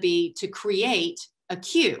is going to be to create a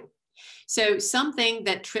cue. So something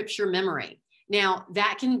that trips your memory. Now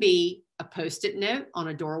that can be a Post-it note on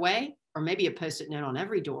a doorway, or maybe a Post-it note on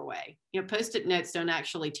every doorway. You know, Post-it notes don't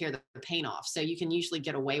actually tear the paint off, so you can usually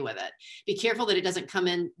get away with it. Be careful that it doesn't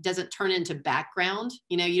turn into background.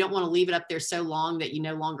 You know, you don't want to leave it up there so long that you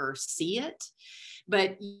no longer see it.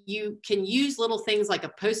 But you can use little things like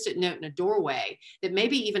a Post-it note in a doorway that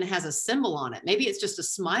maybe even has a symbol on it. Maybe it's just a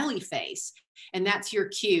smiley face. And that's your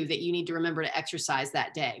cue that you need to remember to exercise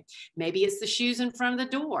that day. Maybe it's the shoes in front of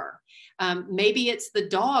the door. Maybe it's the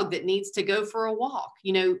dog that needs to go for a walk.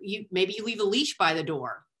 You know, maybe you leave a leash by the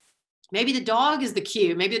door. Maybe the dog is the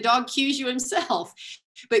cue. Maybe the dog cues you himself.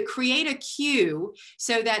 But create a cue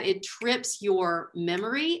so that it trips your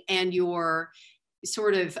memory and your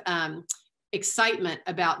sort of excitement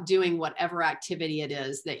about doing whatever activity it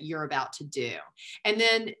is that you're about to do. And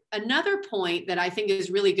then another point that I think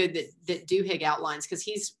is really good that Duhigg outlines, because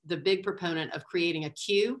he's the big proponent of creating a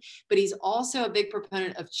cue, but he's also a big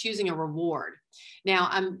proponent of choosing a reward. Now,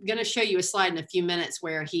 I'm going to show you a slide in a few minutes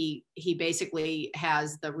where he basically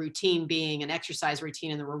has the routine being an exercise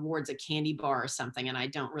routine and the reward's a candy bar or something. And I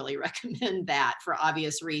don't really recommend that for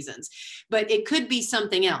obvious reasons. But it could be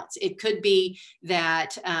something else. It could be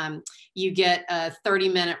that you get a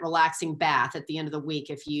 30-minute relaxing bath at the end of the week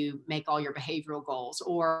if you make all your behavioral goals.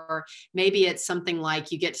 Or maybe it's something like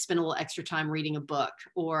you get to spend a little extra time reading a book.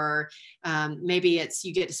 Or maybe it's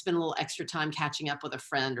you get to spend a little extra time catching up with a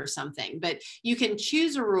friend or something. But you can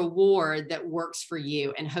choose a reward that works for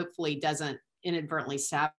you and hopefully doesn't inadvertently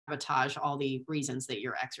sabotage all the reasons that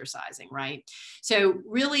you're exercising, right? So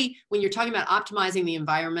really, when you're talking about optimizing the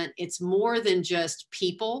environment, it's more than just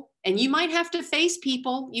people. And you might have to face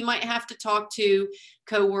people. You might have to talk to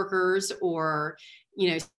coworkers or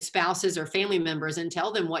spouses or family members and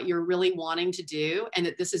tell them what you're really wanting to do and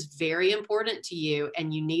that this is very important to you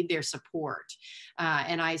and you need their support.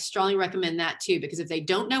 And I strongly recommend that too, because if they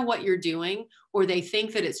don't know what you're doing or they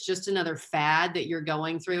think that it's just another fad that you're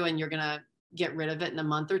going through and you're going to get rid of it in a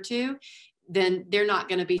month or two, then they're not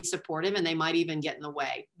going to be supportive and they might even get in the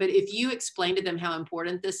way. But if you explain to them how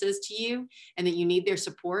important this is to you and that you need their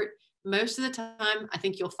support, most of the time, I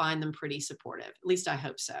think you'll find them pretty supportive. At least I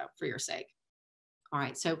hope so, for your sake. All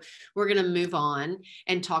right, so we're going to move on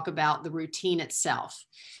and talk about the routine itself.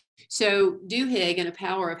 So Duhigg in The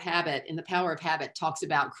Power of Habit talks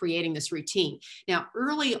about creating this routine. Now,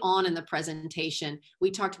 early on in the presentation, we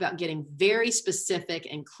talked about getting very specific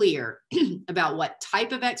and clear about what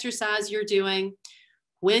type of exercise you're doing,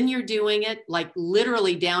 when you're doing it, like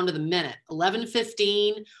literally down to the minute.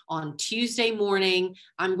 11:15 on Tuesday morning,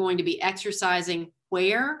 I'm going to be exercising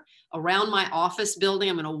where? Around my office building.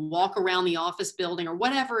 I'm going to walk around the office building or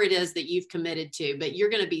whatever it is that you've committed to, but you're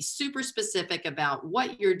going to be super specific about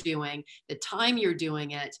what you're doing, the time you're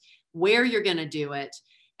doing it, where you're going to do it,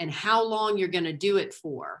 and how long you're going to do it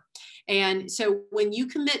for. And so when you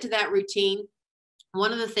commit to that routine,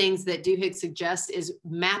 one of the things that Duhigg suggests is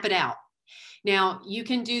map it out. Now, you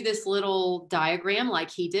can do this little diagram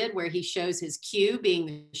like he did, where he shows his cue being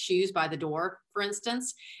the shoes by the door, for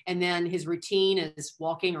instance, and then his routine is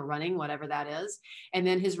walking or running, whatever that is. And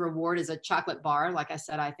then his reward is a chocolate bar. Like I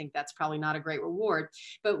said, I think that's probably not a great reward.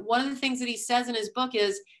 But one of the things that he says in his book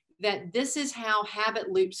is that this is how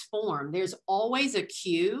habit loops form. There's always a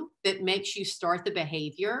cue that makes you start the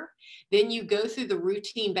behavior. Then you go through the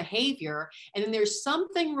routine behavior, and then there's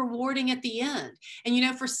something rewarding at the end.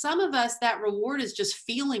 And, for some of us, that reward is just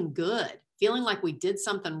feeling good, feeling like we did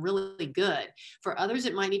something really good. For others,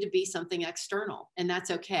 it might need to be something external, and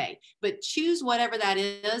that's okay. But choose whatever that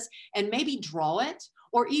is and maybe draw it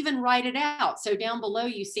or even write it out. So down below,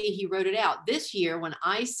 you see he wrote it out. This year, when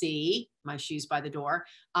I see my shoes by the door,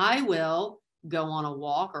 I will go on a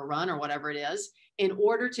walk or run or whatever it is in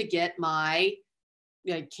order to get my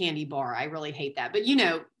candy bar. I really hate that. But,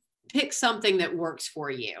 pick something that works for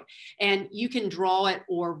you, and you can draw it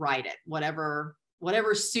or write it, whatever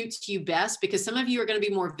suits you best, because some of you are going to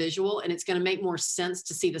be more visual and it's going to make more sense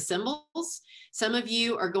to see the symbols. Some of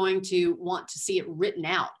you are going to want to see it written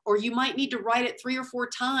out, or you might need to write it 3 or 4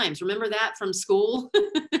 times. Remember that from school?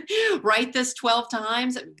 Write this 12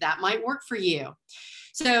 times. That might work for you.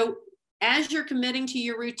 So as you're committing to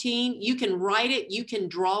your routine, you can write it, you can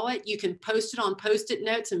draw it, you can post it on Post-it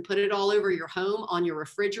notes and put it all over your home, on your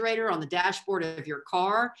refrigerator, on the dashboard of your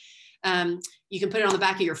car. You can put it on the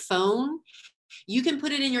back of your phone. You can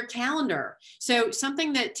put it in your calendar. So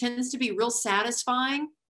something that tends to be real satisfying,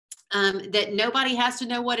 that nobody has to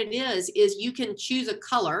know what it is you can choose a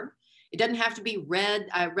color. It doesn't have to be red.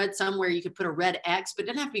 I read somewhere you could put a red X, but it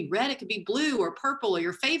doesn't have to be red. It could be blue or purple or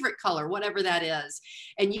your favorite color, whatever that is.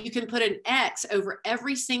 And you can put an X over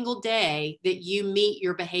every single day that you meet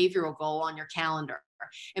your behavioral goal on your calendar.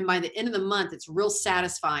 And by the end of the month, it's real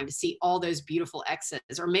satisfying to see all those beautiful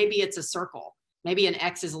X's. Or maybe it's a circle. Maybe an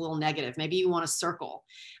X is a little negative. Maybe you want a circle.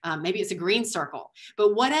 Maybe it's a green circle.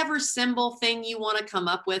 But whatever symbol thing you want to come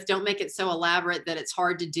up with, don't make it so elaborate that it's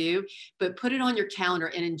hard to do, but put it on your calendar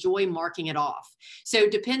and enjoy marking it off. So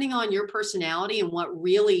depending on your personality and what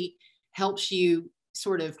really helps you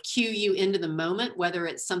sort of cue you into the moment, whether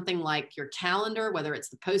it's something like your calendar, whether it's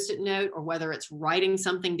the Post-it note, or whether it's writing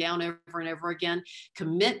something down over and over again,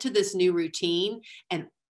 commit to this new routine and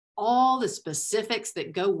all the specifics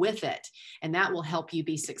that go with it, and that will help you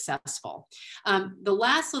be successful. The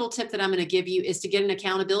last little tip that I'm going to give you is to get an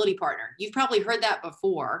accountability partner. You've probably heard that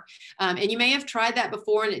before, and you may have tried that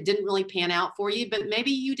before and it didn't really pan out for you, but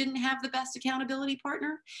maybe you didn't have the best accountability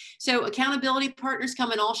partner. So accountability partners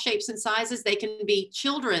come in all shapes and sizes. They can be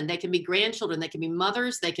children, they can be grandchildren, they can be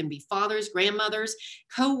mothers, they can be fathers, grandmothers,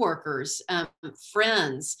 co-workers,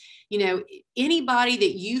 friends, anybody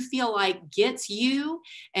that you feel like gets you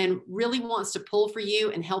and really wants to pull for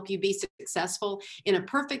you and help you be successful. In a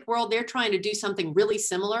perfect world, they're trying to do something really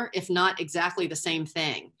similar, if not exactly the same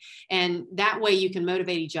thing. And that way you can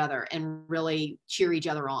motivate each other and really cheer each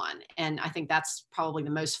other on. And I think that's probably the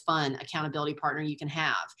most fun accountability partner you can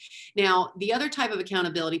have. Now, the other type of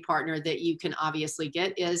accountability partner that you can obviously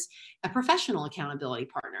get is a professional accountability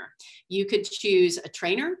partner. You could choose a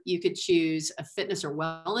trainer, you could choose a fitness or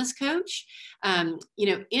wellness coach,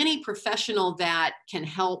 any professional that can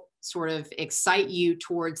help sort of excite you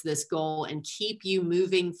towards this goal and keep you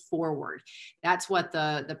moving forward. That's what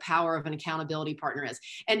the power of an accountability partner is.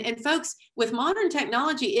 And folks, with modern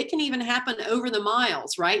technology, it can even happen over the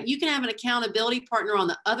miles, right? You can have an accountability partner on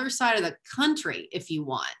the other side of the country if you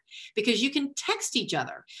want, because you can text each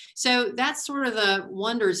other. So that's sort of the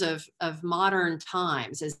wonders of modern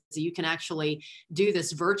times, is you can actually do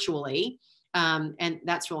this virtually. And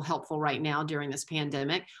that's real helpful right now during this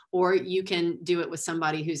pandemic, or you can do it with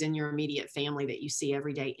somebody who's in your immediate family that you see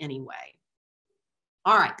every day anyway.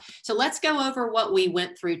 All right, so let's go over what we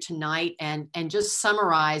went through tonight and just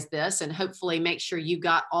summarize this and hopefully make sure you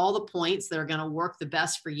got all the points that are going to work the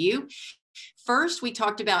best for you. First, we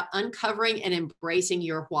talked about uncovering and embracing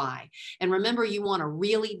your why. And remember, you want to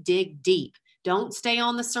really dig deep. Don't stay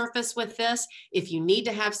on the surface with this. If you need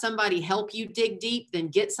to have somebody help you dig deep, then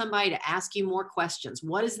get somebody to ask you more questions.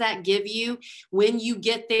 What does that give you? When you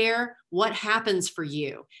get there, what happens for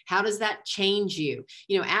you? How does that change you?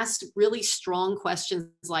 Ask really strong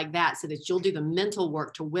questions like that so that you'll do the mental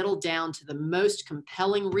work to whittle down to the most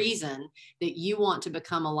compelling reason that you want to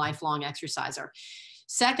become a lifelong exerciser.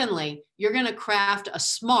 Secondly, you're going to craft a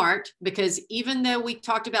SMART, because even though we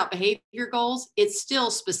talked about behavior goals, it's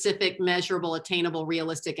still specific, measurable, attainable,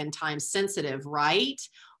 realistic, and time sensitive, right?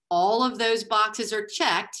 All of those boxes are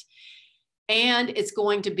checked, and it's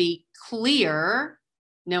going to be clear,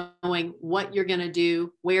 knowing what you're going to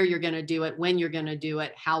do, where you're going to do it, when you're going to do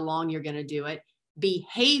it, how long you're going to do it.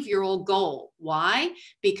 Behavioral goal. Why?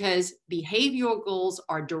 Because behavioral goals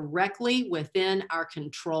are directly within our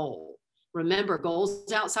control. Remember, goals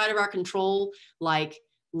outside of our control, like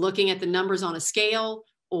looking at the numbers on a scale,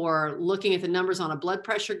 or looking at the numbers on a blood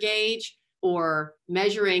pressure gauge, or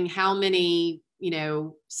measuring how many,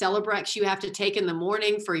 Celebrex you have to take in the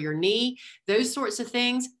morning for your knee, those sorts of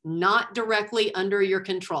things, not directly under your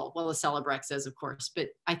control. Well, the Celebrex is, of course, but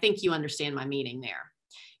I think you understand my meaning there.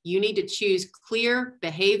 You need to choose clear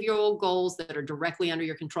behavioral goals that are directly under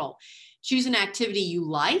your control. Choose an activity you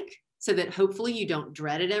like so that hopefully you don't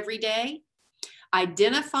dread it every day.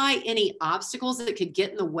 Identify any obstacles that could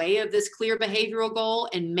get in the way of this clear behavioral goal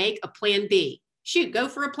and make a plan B. Shoot, go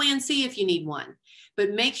for a plan C if you need one,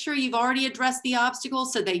 but make sure you've already addressed the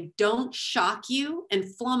obstacles so they don't shock you and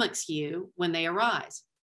flummox you when they arise.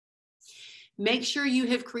 Make sure you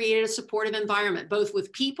have created a supportive environment, both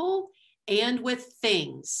with people and with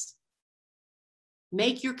things.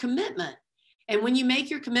 Make your commitment. And when you make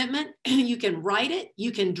your commitment, you can write it,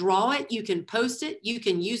 you can draw it, you can post it, you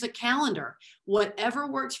can use a calendar, whatever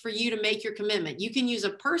works for you to make your commitment. You can use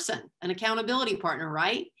a person, an accountability partner,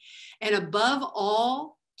 right? And above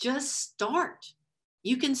all, just start.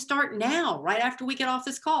 You can start now, right after we get off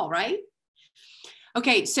this call, right?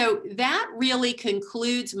 Okay, so that really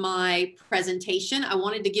concludes my presentation. I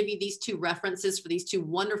wanted to give you these two references for these two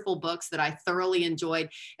wonderful books that I thoroughly enjoyed.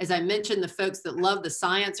 As I mentioned, the folks that love the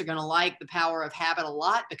science are going to like The Power of Habit a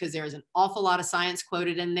lot because there's an awful lot of science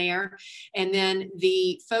quoted in there. And then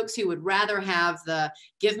the folks who would rather have the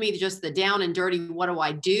give me just the down and dirty, what do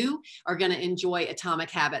I do, are going to enjoy Atomic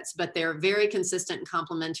Habits, but they're very consistent and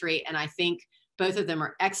complementary. And I think both of them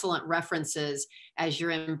are excellent references as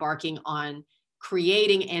you're embarking on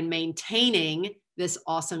creating and maintaining this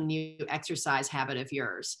awesome new exercise habit of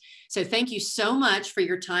yours. So thank you so much for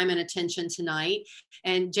your time and attention tonight.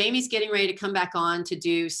 And Jamie's getting ready to come back on to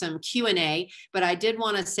do some Q&A, but I did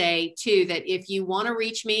want to say too, that if you want to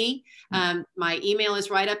reach me, my email is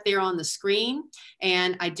right up there on the screen.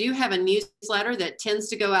 And I do have a newsletter that tends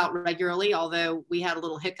to go out regularly, although we had a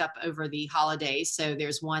little hiccup over the holidays. So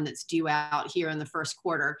there's one that's due out here in the first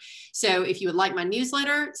quarter. So if you would like my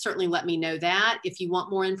newsletter, certainly let me know that. If you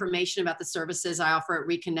want more information about the services I offer at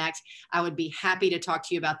Reconnect, I would be happy to talk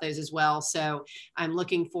to you about those as well. So I'm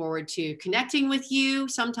looking forward to connecting with you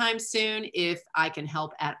sometime soon if I can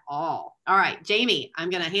help at all. All right, Jamie,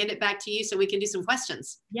 I'm going to hand it back to you so we can do some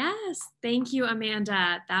questions. Yes, thank you,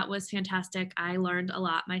 Amanda. That was fantastic. I learned a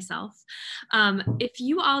lot myself. If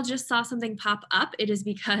you all just saw something pop up, it is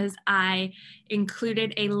because I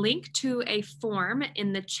included a link to a form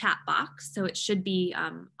in the chat box. So it should be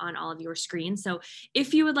on all of your screens. So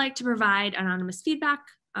if you would like to provide anonymous feedback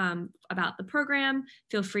about the program,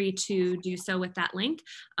 feel free to do so with that link.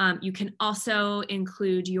 You can also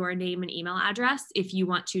include your name and email address if you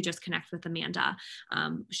want to just connect with Amanda.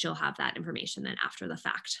 She'll have that information then after the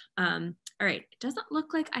fact. All right, it doesn't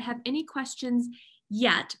look like I have any questions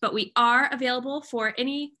yet, but we are available for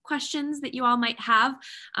any questions that you all might have.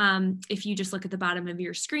 If you just look at the bottom of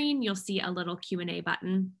your screen, you'll see a little Q&A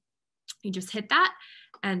button. You just hit that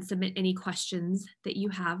and submit any questions that you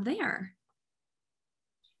have there.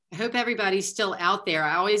 I hope everybody's still out there.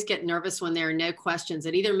 I always get nervous when there are no questions.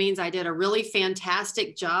 It either means I did a really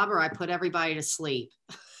fantastic job or I put everybody to sleep.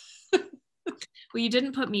 Well, you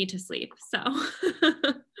didn't put me to sleep, so.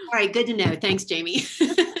 All right, good to know. Thanks, Jamie.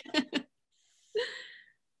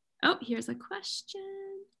 Oh, here's a question.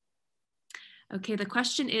 Okay, the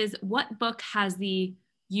question is, what book has the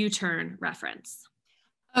U-turn reference?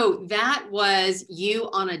 Oh, that was You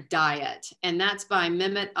on a Diet, and that's by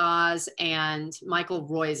Mehmet Oz and Michael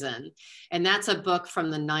Roizen, and that's a book from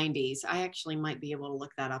the 90s. I actually might be able to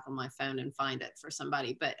look that up on my phone and find it for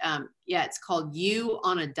somebody, but yeah, it's called You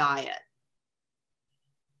on a Diet,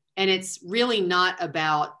 and it's really not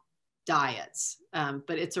about diets,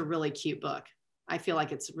 but it's a really cute book. I feel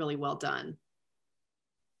like it's really well done.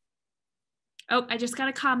 Oh, I just got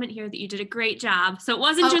a comment here that you did a great job. So it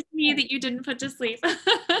wasn't just me that you didn't put to sleep.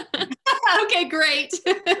 Okay, great.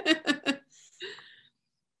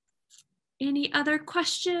 Any other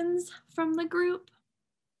questions from the group?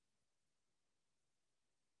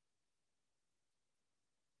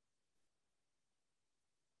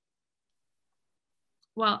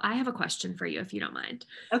 Well, I have a question for you if you don't mind.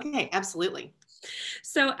 Okay, absolutely.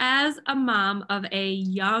 So as a mom of a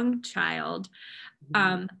young child,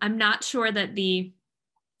 I'm not sure that the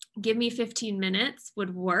give me 15 minutes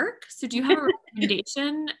would work. So do you have a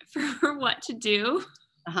recommendation for what to do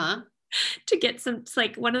to get some, it's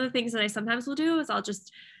like one of the things that I sometimes will do is I'll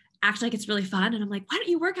just act like it's really fun. And I'm like, why don't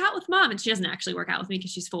you work out with mom? And she doesn't actually work out with me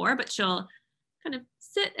because she's 4, but she'll kind of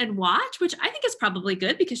sit and watch, which I think is probably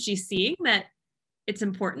good because she's seeing that it's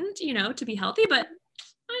important, you know, to be healthy, but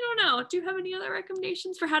I don't know. Do you have any other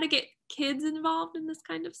recommendations for how to get kids involved in this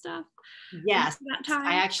kind of stuff? Yes,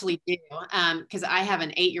 I actually do, because I have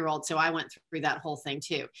an 8-year-old, so I went through that whole thing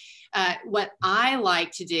too. What I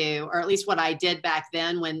like to do, or at least what I did back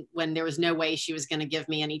then when there was no way she was going to give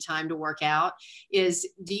me any time to work out, is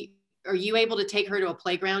are you able to take her to a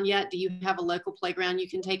playground yet? Do you have a local playground you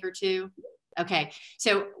can take her to? Okay.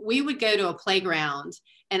 So we would go to a playground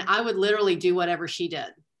and I would literally do whatever she did.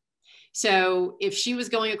 So if she was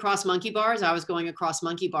going across monkey bars, I was going across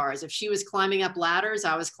monkey bars. If she was climbing up ladders,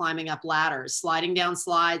 I was climbing up ladders, sliding down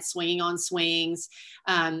slides, swinging on swings.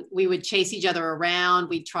 We would chase each other around.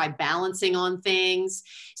 We'd try balancing on things.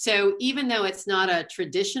 So even though it's not a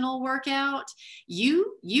traditional workout,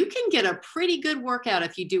 you can get a pretty good workout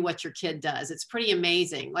if you do what your kid does. It's pretty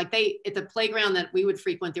amazing. Like at the playground that we would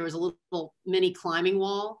frequent, there was a little mini climbing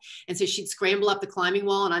wall. And so she'd scramble up the climbing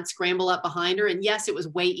wall and I'd scramble up behind her. And yes, it was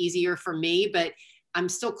way easier for me, but I'm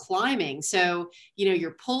still climbing. So,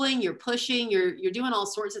 you're pulling, you're pushing, you're doing all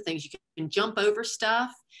sorts of things. You can jump over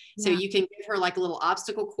stuff. So you can give her like a little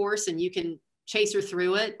obstacle course and you can chase her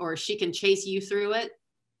through it, or she can chase you through it.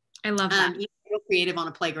 I love that. You can get creative on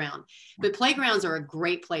a playground, but playgrounds are a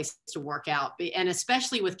great place to work out. And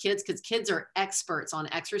especially with kids, because kids are experts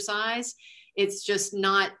on exercise. It's just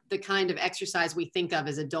not the kind of exercise we think of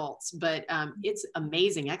as adults, but it's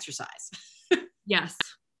amazing exercise. Yes.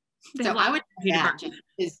 So I would imagine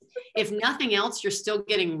if nothing else, you're still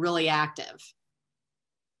getting really active.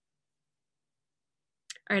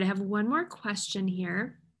 All right. I have one more question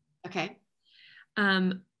here. Okay.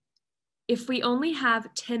 If we only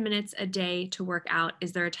have 10 minutes a day to work out,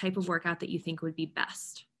 is there a type of workout that you think would be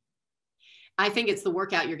best? I think it's the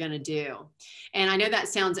workout you're going to do. And I know that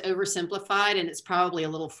sounds oversimplified and it's probably a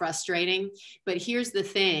little frustrating, but here's the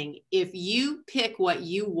thing. If you pick what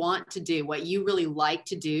you want to do, what you really like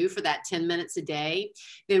to do for that 10 minutes a day,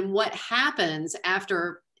 then what happens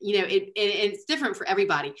after, it's different for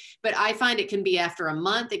everybody, but I find it can be after a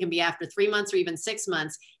month, it can be after 3 months or even 6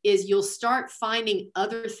 months, is you'll start finding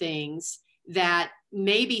other things that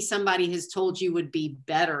maybe somebody has told you would be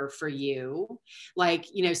better for you. Like,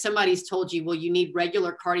 somebody's told you, well, you need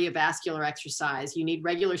regular cardiovascular exercise. You need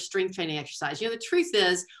regular strength training exercise. The truth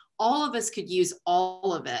is all of us could use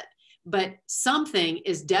all of it, but something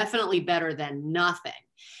is definitely better than nothing.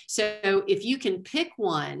 So if you can pick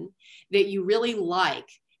one that you really like,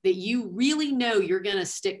 that you really know you're going to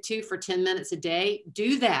stick to for 10 minutes a day,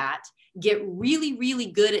 do that, get really, really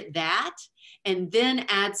good at that, and then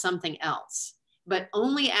add something else. But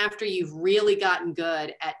only after you've really gotten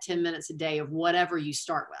good at 10 minutes a day of whatever you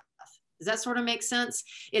start with. Does that sort of make sense?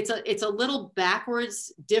 It's a little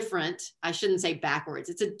backwards, different. I shouldn't say backwards.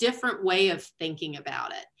 It's a different way of thinking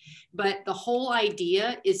about it. But the whole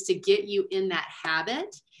idea is to get you in that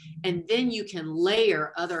habit, and then you can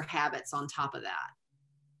layer other habits on top of that.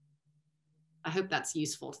 I hope that's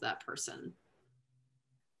useful to that person.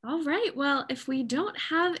 All right. Well, if we don't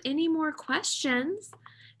have any more questions,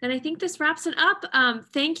 then I think this wraps it up.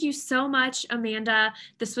 Thank you so much, Amanda.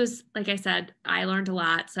 This was, like I said, I learned a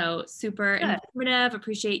lot. So super informative.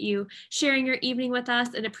 Appreciate you sharing your evening with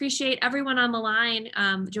us, and appreciate everyone on the line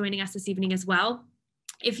joining us this evening as well.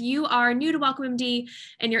 If you are new to WellcomeMD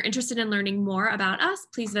and you're interested in learning more about us,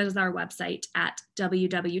 please visit our website at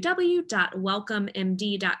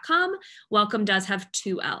www.wellcomemd.com. Welcome does have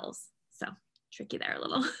 2 L's. So tricky there a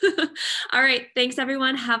little. All right. Thanks,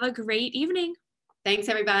 everyone. Have a great evening. Thanks,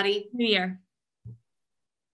 everybody. New Year.